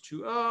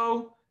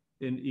H2O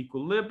in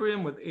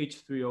equilibrium with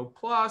H3O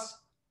plus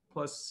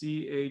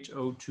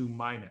CHO2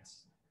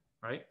 minus,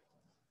 right?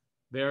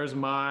 There's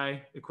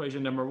my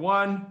equation number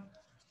 1.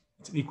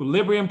 It's an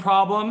equilibrium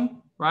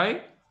problem,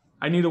 right?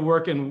 I need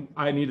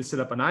to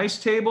set up an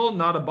ice table,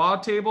 not a Baugh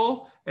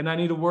table, and I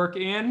need to work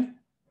in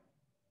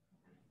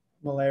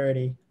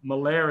Molarity.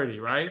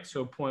 molarity, right?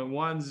 So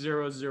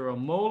 0.100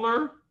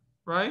 molar,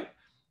 right?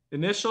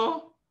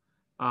 Initial,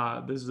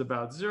 this is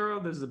about 0,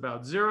 this is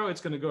about 0.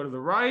 It's going to go to the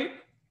right,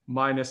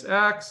 minus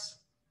X,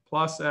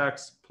 plus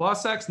X,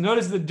 plus X.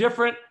 Notice the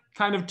different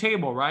kind of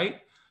table,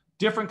 right?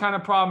 Different kind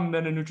of problem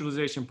than a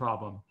neutralization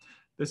problem.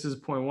 This is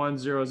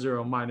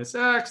 0.100 minus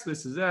X,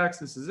 this is X,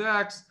 this is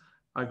X.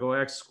 I go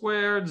X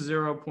squared,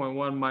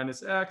 0.1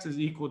 minus X is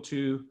equal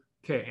to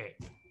Ka,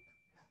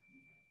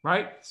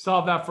 right?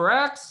 Solve that for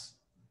X,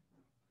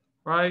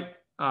 right?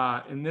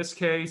 In this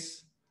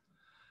case,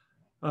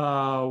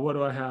 what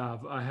do I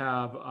have? I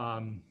have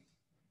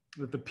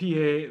that the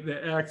PA,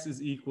 the X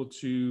is equal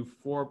to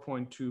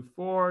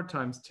 4.24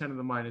 times 10 to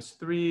the minus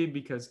 3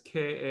 because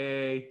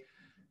Ka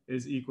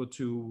is equal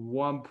to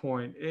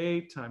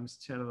 1.8 times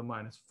 10 to the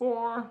minus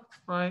 4,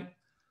 right?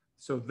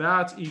 So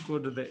that's equal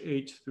to the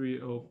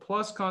H3O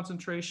plus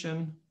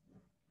concentration.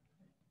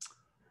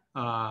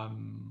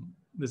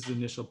 This is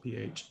initial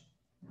pH.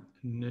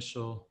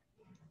 Initial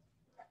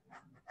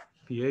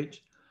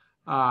pH.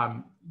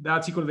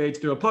 That's equal to the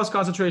H3O plus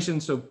concentration.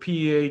 So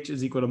pH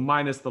is equal to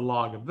minus the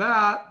log of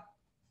that.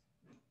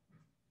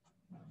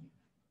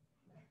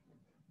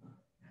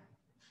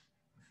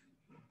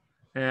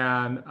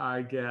 And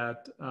I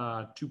get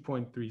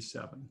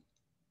 2.37.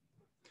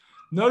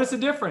 Notice the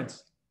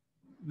difference.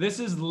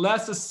 This is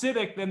less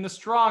acidic than the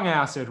strong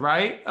acid,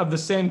 right? Of the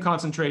same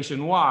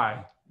concentration.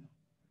 Why?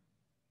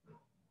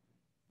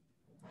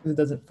 It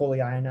doesn't fully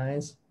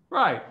ionize.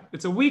 Right.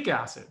 It's a weak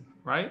acid,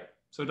 right?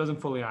 So it doesn't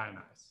fully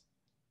ionize,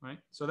 right?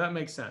 So that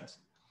makes sense.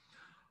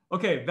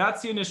 Okay,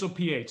 that's the initial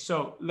pH.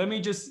 So let me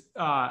just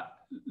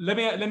let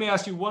me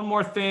ask you one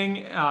more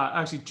thing.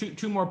 Actually,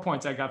 two more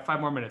points. I got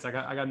 5 more minutes. I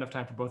got enough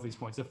time for both of these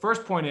points. The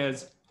first point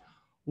is,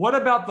 what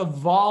about the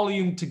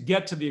volume to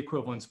get to the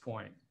equivalence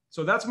point?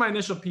 So that's my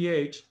initial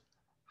pH.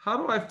 How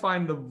do I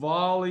find the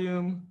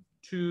volume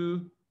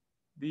to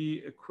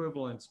the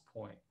equivalence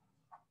point?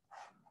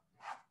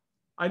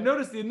 I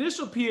noticed the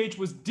initial pH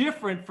was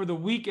different for the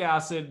weak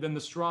acid than the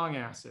strong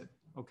acid,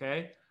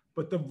 okay?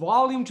 But the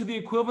volume to the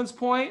equivalence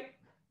point,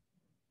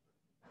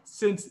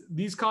 since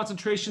these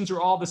concentrations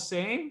are all the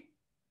same,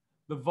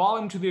 the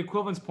volume to the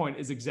equivalence point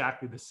is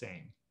exactly the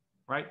same,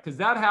 right? Because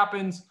that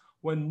happens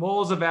when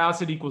moles of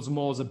acid equals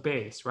moles of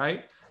base,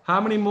 right? How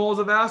many moles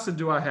of acid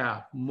do I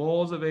have?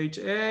 Moles of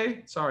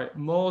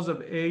moles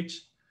of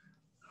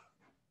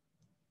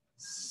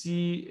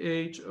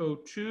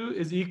HCHO2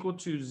 is equal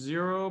to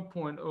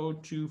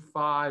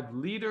 0.025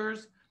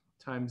 liters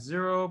times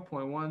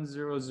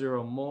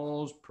 0.100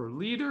 moles per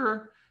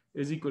liter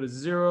is equal to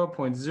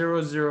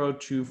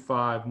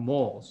 0.0025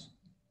 moles,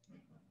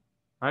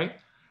 right?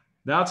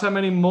 That's how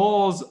many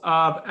moles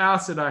of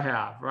acid I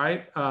have,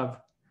 right? Of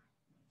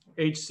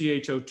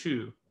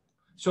HCHO2.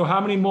 So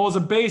how many moles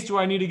of base do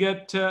I need to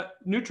get to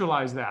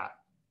neutralize that?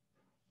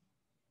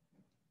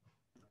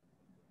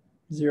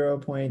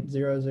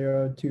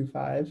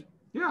 0.0025.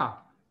 Yeah,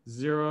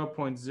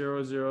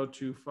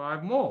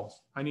 0.0025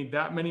 moles. I need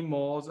that many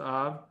moles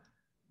of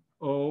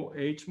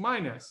OH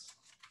minus,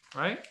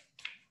 right?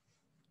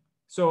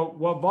 So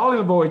what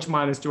volume of OH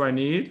minus do I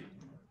need?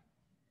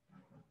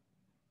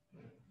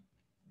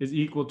 Is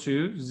equal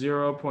to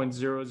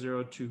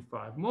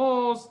 0.0025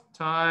 moles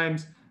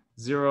times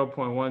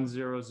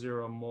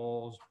 0.100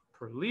 moles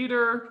per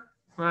liter,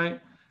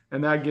 right?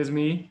 And that gives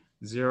me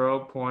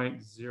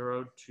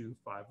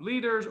 0.025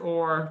 liters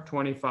or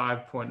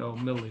 25.0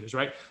 milliliters,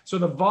 right? So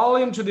the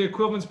volume to the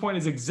equivalence point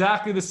is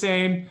exactly the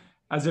same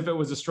as if it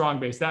was a strong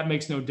base. That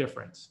makes no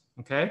difference,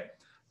 okay?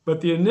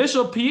 But the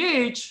initial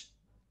pH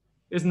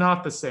is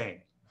not the same,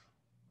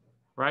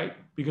 right?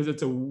 Because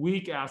it's a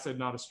weak acid,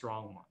 not a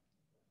strong one,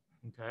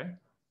 okay?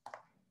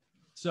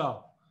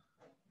 So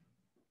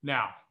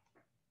now,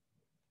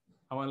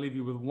 I want to leave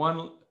you with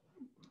one.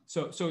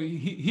 So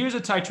here's a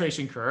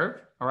titration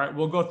curve, All right,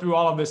 we'll go through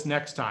all of this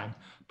next time.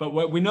 But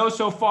what we know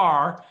so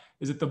far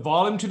is that the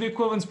volume to the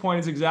equivalence point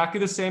is exactly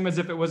the same as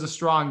if it was a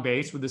strong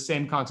base with the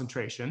same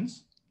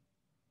concentrations.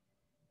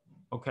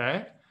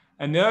 Okay,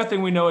 and the other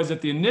thing we know is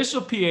that the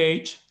initial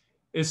pH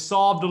is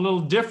solved a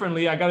little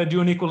differently. I got to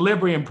do an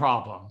equilibrium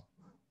problem,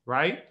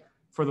 right,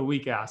 for the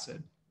weak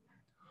acid.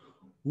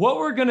 What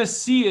we're going to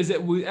see is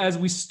that as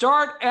we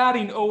start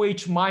adding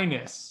OH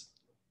minus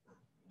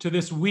to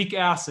this weak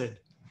acid,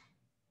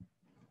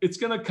 it's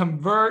going to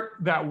convert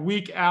that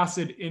weak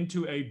acid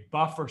into a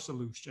buffer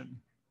solution.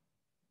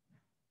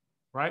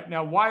 Right?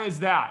 Now, why is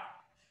that?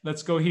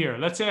 Let's go here.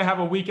 Let's say I have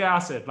a weak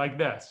acid like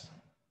this.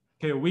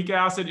 Okay, a weak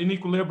acid in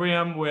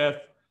equilibrium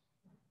with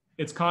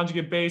its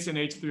conjugate base and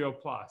H3O+.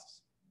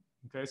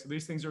 Okay, so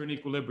these things are in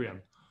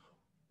equilibrium.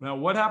 Now,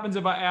 what happens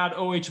if I add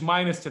OH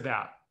minus to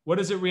that? What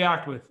does it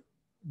react with?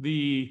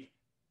 The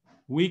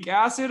weak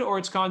acid or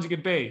its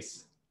conjugate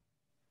base?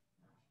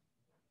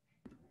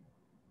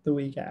 The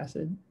weak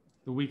acid.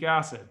 The weak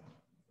acid.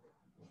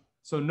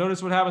 So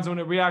notice what happens when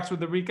it reacts with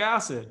the weak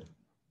acid.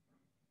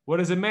 What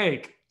does it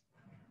make?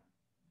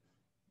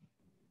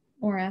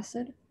 More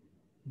acid.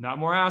 Not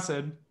more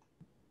acid.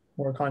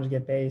 More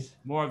conjugate base.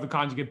 More of the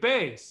conjugate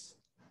base.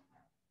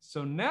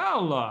 So now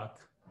look.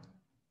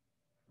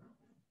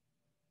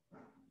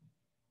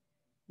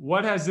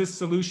 What has this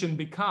solution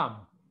become?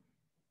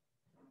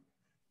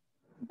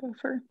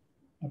 Buffer.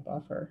 A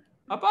buffer.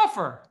 A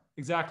buffer.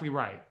 Exactly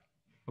right.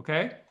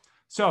 Okay.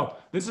 So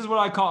this is what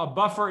I call a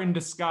buffer in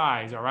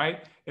disguise. All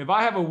right. If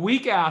I have a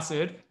weak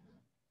acid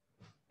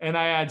and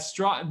I add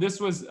strong, this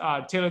was,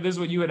 Taylor, this is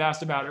what you had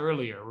asked about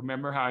earlier.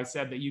 Remember how I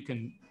said that you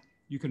can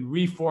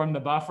reform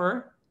the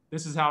buffer?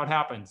 This is how it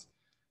happens.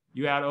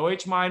 You add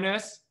OH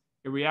minus,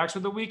 it reacts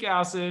with the weak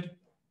acid,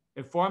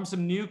 it forms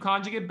some new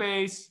conjugate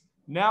base.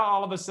 Now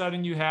all of a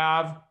sudden you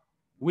have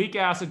weak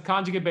acid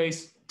conjugate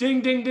base,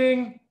 ding, ding,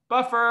 ding,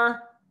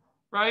 buffer,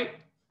 right?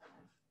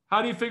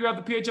 How do you figure out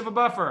the pH of a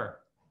buffer?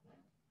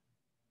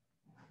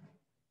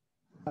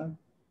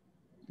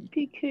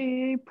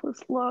 pKa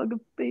plus log of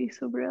base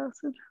over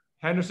acid.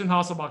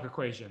 Henderson-Hasselbalch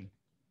equation,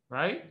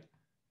 right?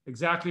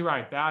 Exactly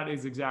right. That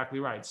is exactly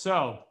right.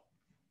 So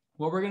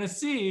what we're going to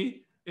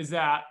see is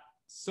that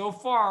so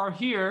far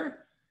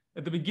here,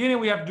 at the beginning,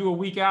 we have to do a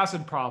weak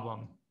acid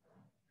problem.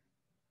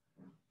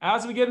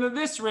 As we get into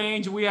this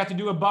range, we have to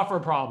do a buffer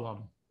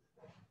problem.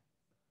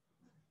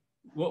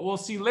 What we'll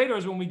see later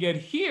is when we get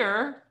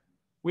here,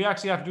 we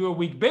actually have to do a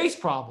weak base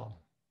problem.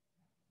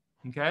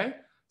 Okay?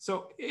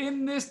 So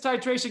in this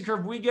titration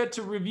curve, we get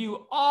to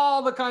review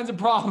all the kinds of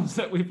problems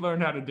that we've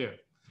learned how to do.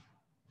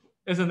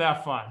 Isn't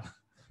that fun?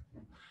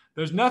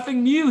 There's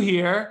nothing new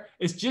here.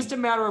 It's just a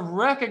matter of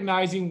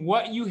recognizing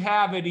what you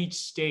have at each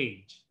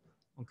stage.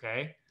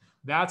 Okay?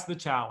 That's the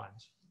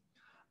challenge.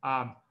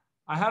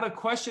 I had a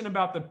question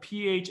about the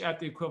pH at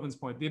the equivalence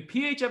point. The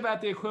pH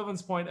at the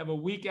equivalence point of a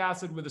weak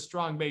acid with a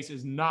strong base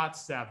is not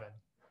 7.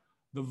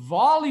 The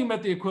volume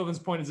at the equivalence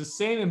point is the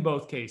same in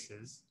both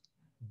cases,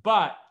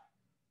 but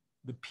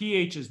the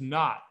pH is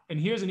not. And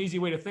here's an easy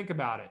way to think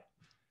about it.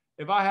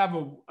 If I have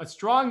a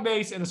strong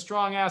base and a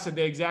strong acid,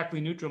 they exactly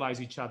neutralize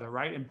each other,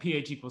 right? And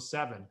pH equals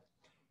 7.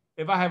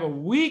 If I have a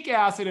weak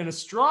acid and a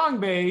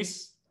strong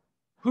base,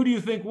 who do you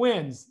think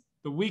wins?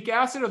 The weak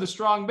acid or the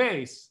strong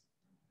base?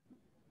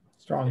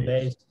 Strong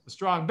base. The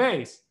strong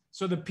base.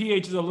 So the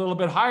pH is a little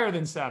bit higher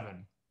than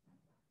 7,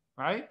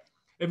 right?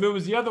 If it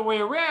was the other way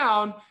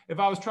around, if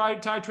I was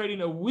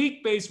titrating a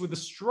weak base with a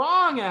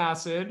strong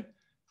acid,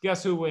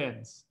 guess who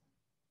wins?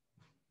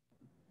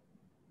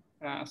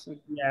 Acid.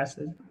 The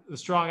acid. The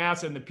strong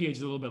acid, and the pH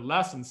is a little bit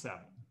less than 7.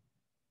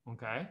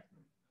 Okay.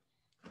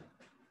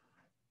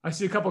 I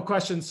see a couple of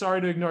questions.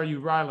 Sorry to ignore you,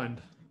 Ryland.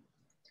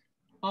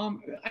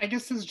 I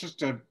guess this is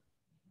just a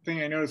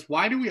thing I noticed.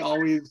 Why do we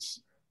always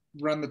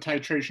run the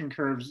titration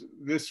curves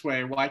this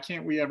way? Why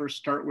can't we ever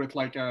start with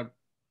like a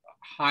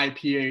high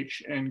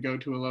pH and go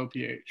to a low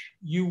pH?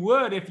 You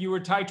would if you were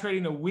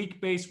titrating a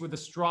weak base with a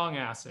strong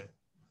acid.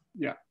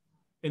 Yeah.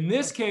 In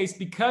this case,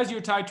 because you're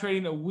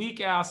titrating a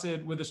weak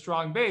acid with a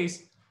strong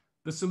base,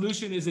 the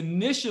solution is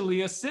initially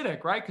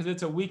acidic, right? Because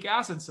it's a weak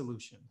acid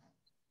solution,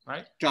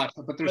 right?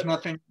 Gotcha. But there's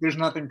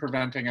nothing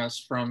preventing us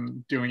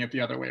from doing it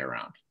the other way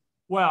around.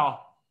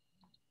 Well,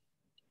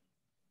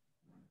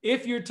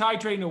 if you're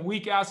titrating a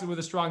weak acid with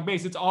a strong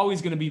base, it's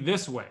always going to be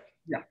this way.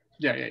 Yeah.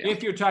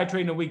 If you're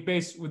titrating a weak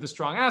base with a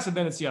strong acid,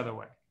 then it's the other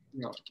way.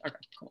 No. Okay,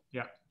 cool.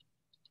 Yeah.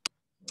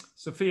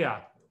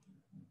 Sophia.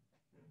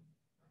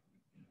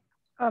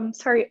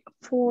 Sorry,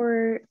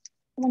 for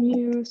when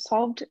you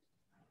solved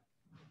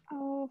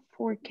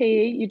for Ka,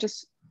 you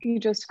just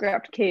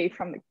grabbed Ka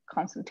from the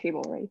constant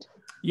table, right?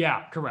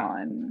 Yeah, correct.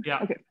 Yeah.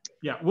 Okay.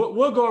 Yeah,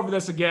 we'll go over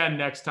this again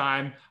next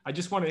time. I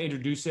just want to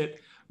introduce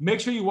it. Make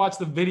sure you watch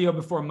the video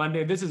before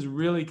Monday. This is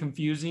really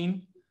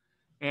confusing.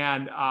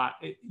 And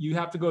you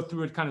have to go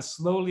through it kind of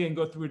slowly and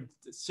go through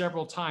it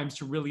several times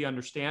to really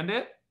understand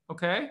it,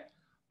 okay?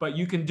 But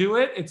you can do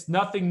it. It's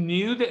nothing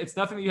new. It's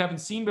nothing that you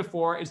haven't seen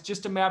before. It's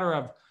just a matter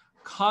of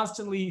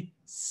constantly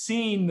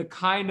seeing the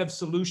kind of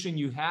solution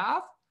you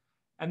have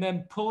and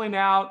then pulling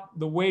out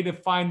the way to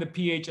find the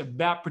pH of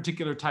that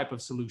particular type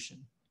of solution.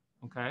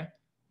 Okay.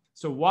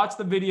 So watch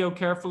the video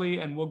carefully,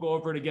 and we'll go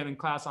over it again in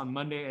class on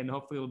Monday, and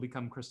hopefully it'll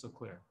become crystal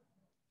clear.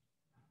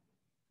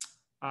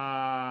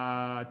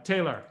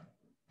 Taylor.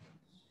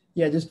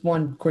 Yeah, just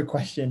one quick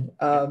question.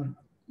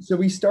 So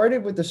we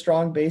started with the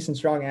strong base and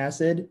strong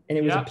acid, and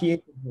it was a pH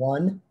of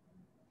 1.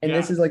 And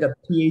this is like a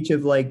pH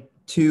of like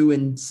 2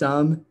 and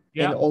some.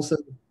 And also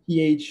the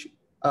pH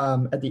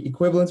at the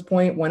equivalence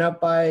point went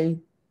up by,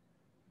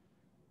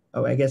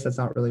 oh, I guess that's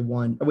not really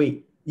 1. Oh,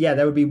 wait, yeah,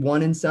 that would be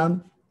 1 and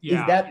some.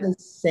 Yeah. Is that the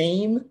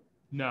same?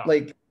 No.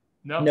 Like,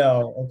 no.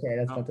 No, okay,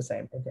 that's not the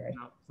same. Okay.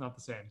 No, it's not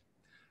the same.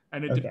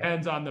 And it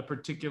depends on the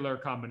particular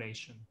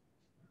combination.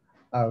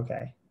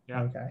 Okay.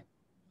 Yeah. Okay.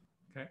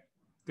 Okay,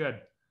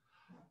 good.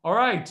 All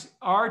right,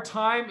 our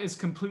time is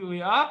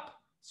completely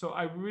up. So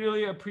I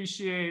really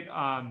appreciate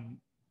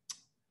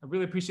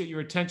your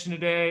attention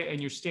today and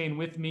your staying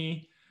with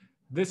me.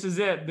 This is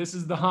it. This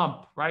is the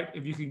hump, right?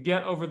 If you can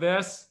get over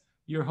this,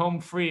 you're home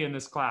free in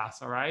this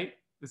class. All right.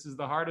 This is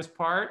the hardest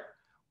part.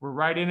 We're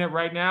right in it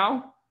right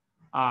now.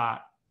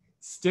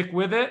 Stick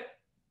with it.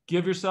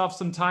 Give yourself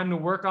some time to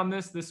work on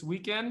this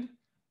weekend,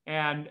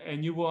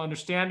 and you will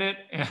understand it.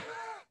 And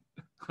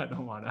I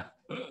don't want to.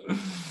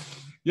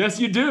 Yes,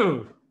 you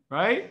do.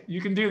 Right?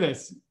 You can do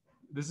this.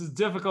 This is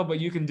difficult, but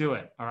you can do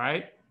it. All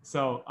right.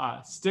 So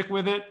stick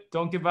with it.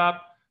 Don't give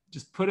up.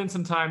 Just put in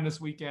some time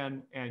this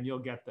weekend, and you'll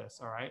get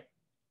this. All right.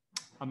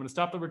 I'm going to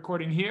stop the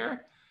recording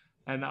here,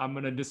 and I'm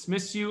going to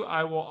dismiss you.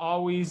 I will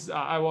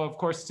of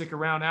course, stick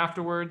around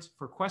afterwards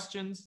for questions.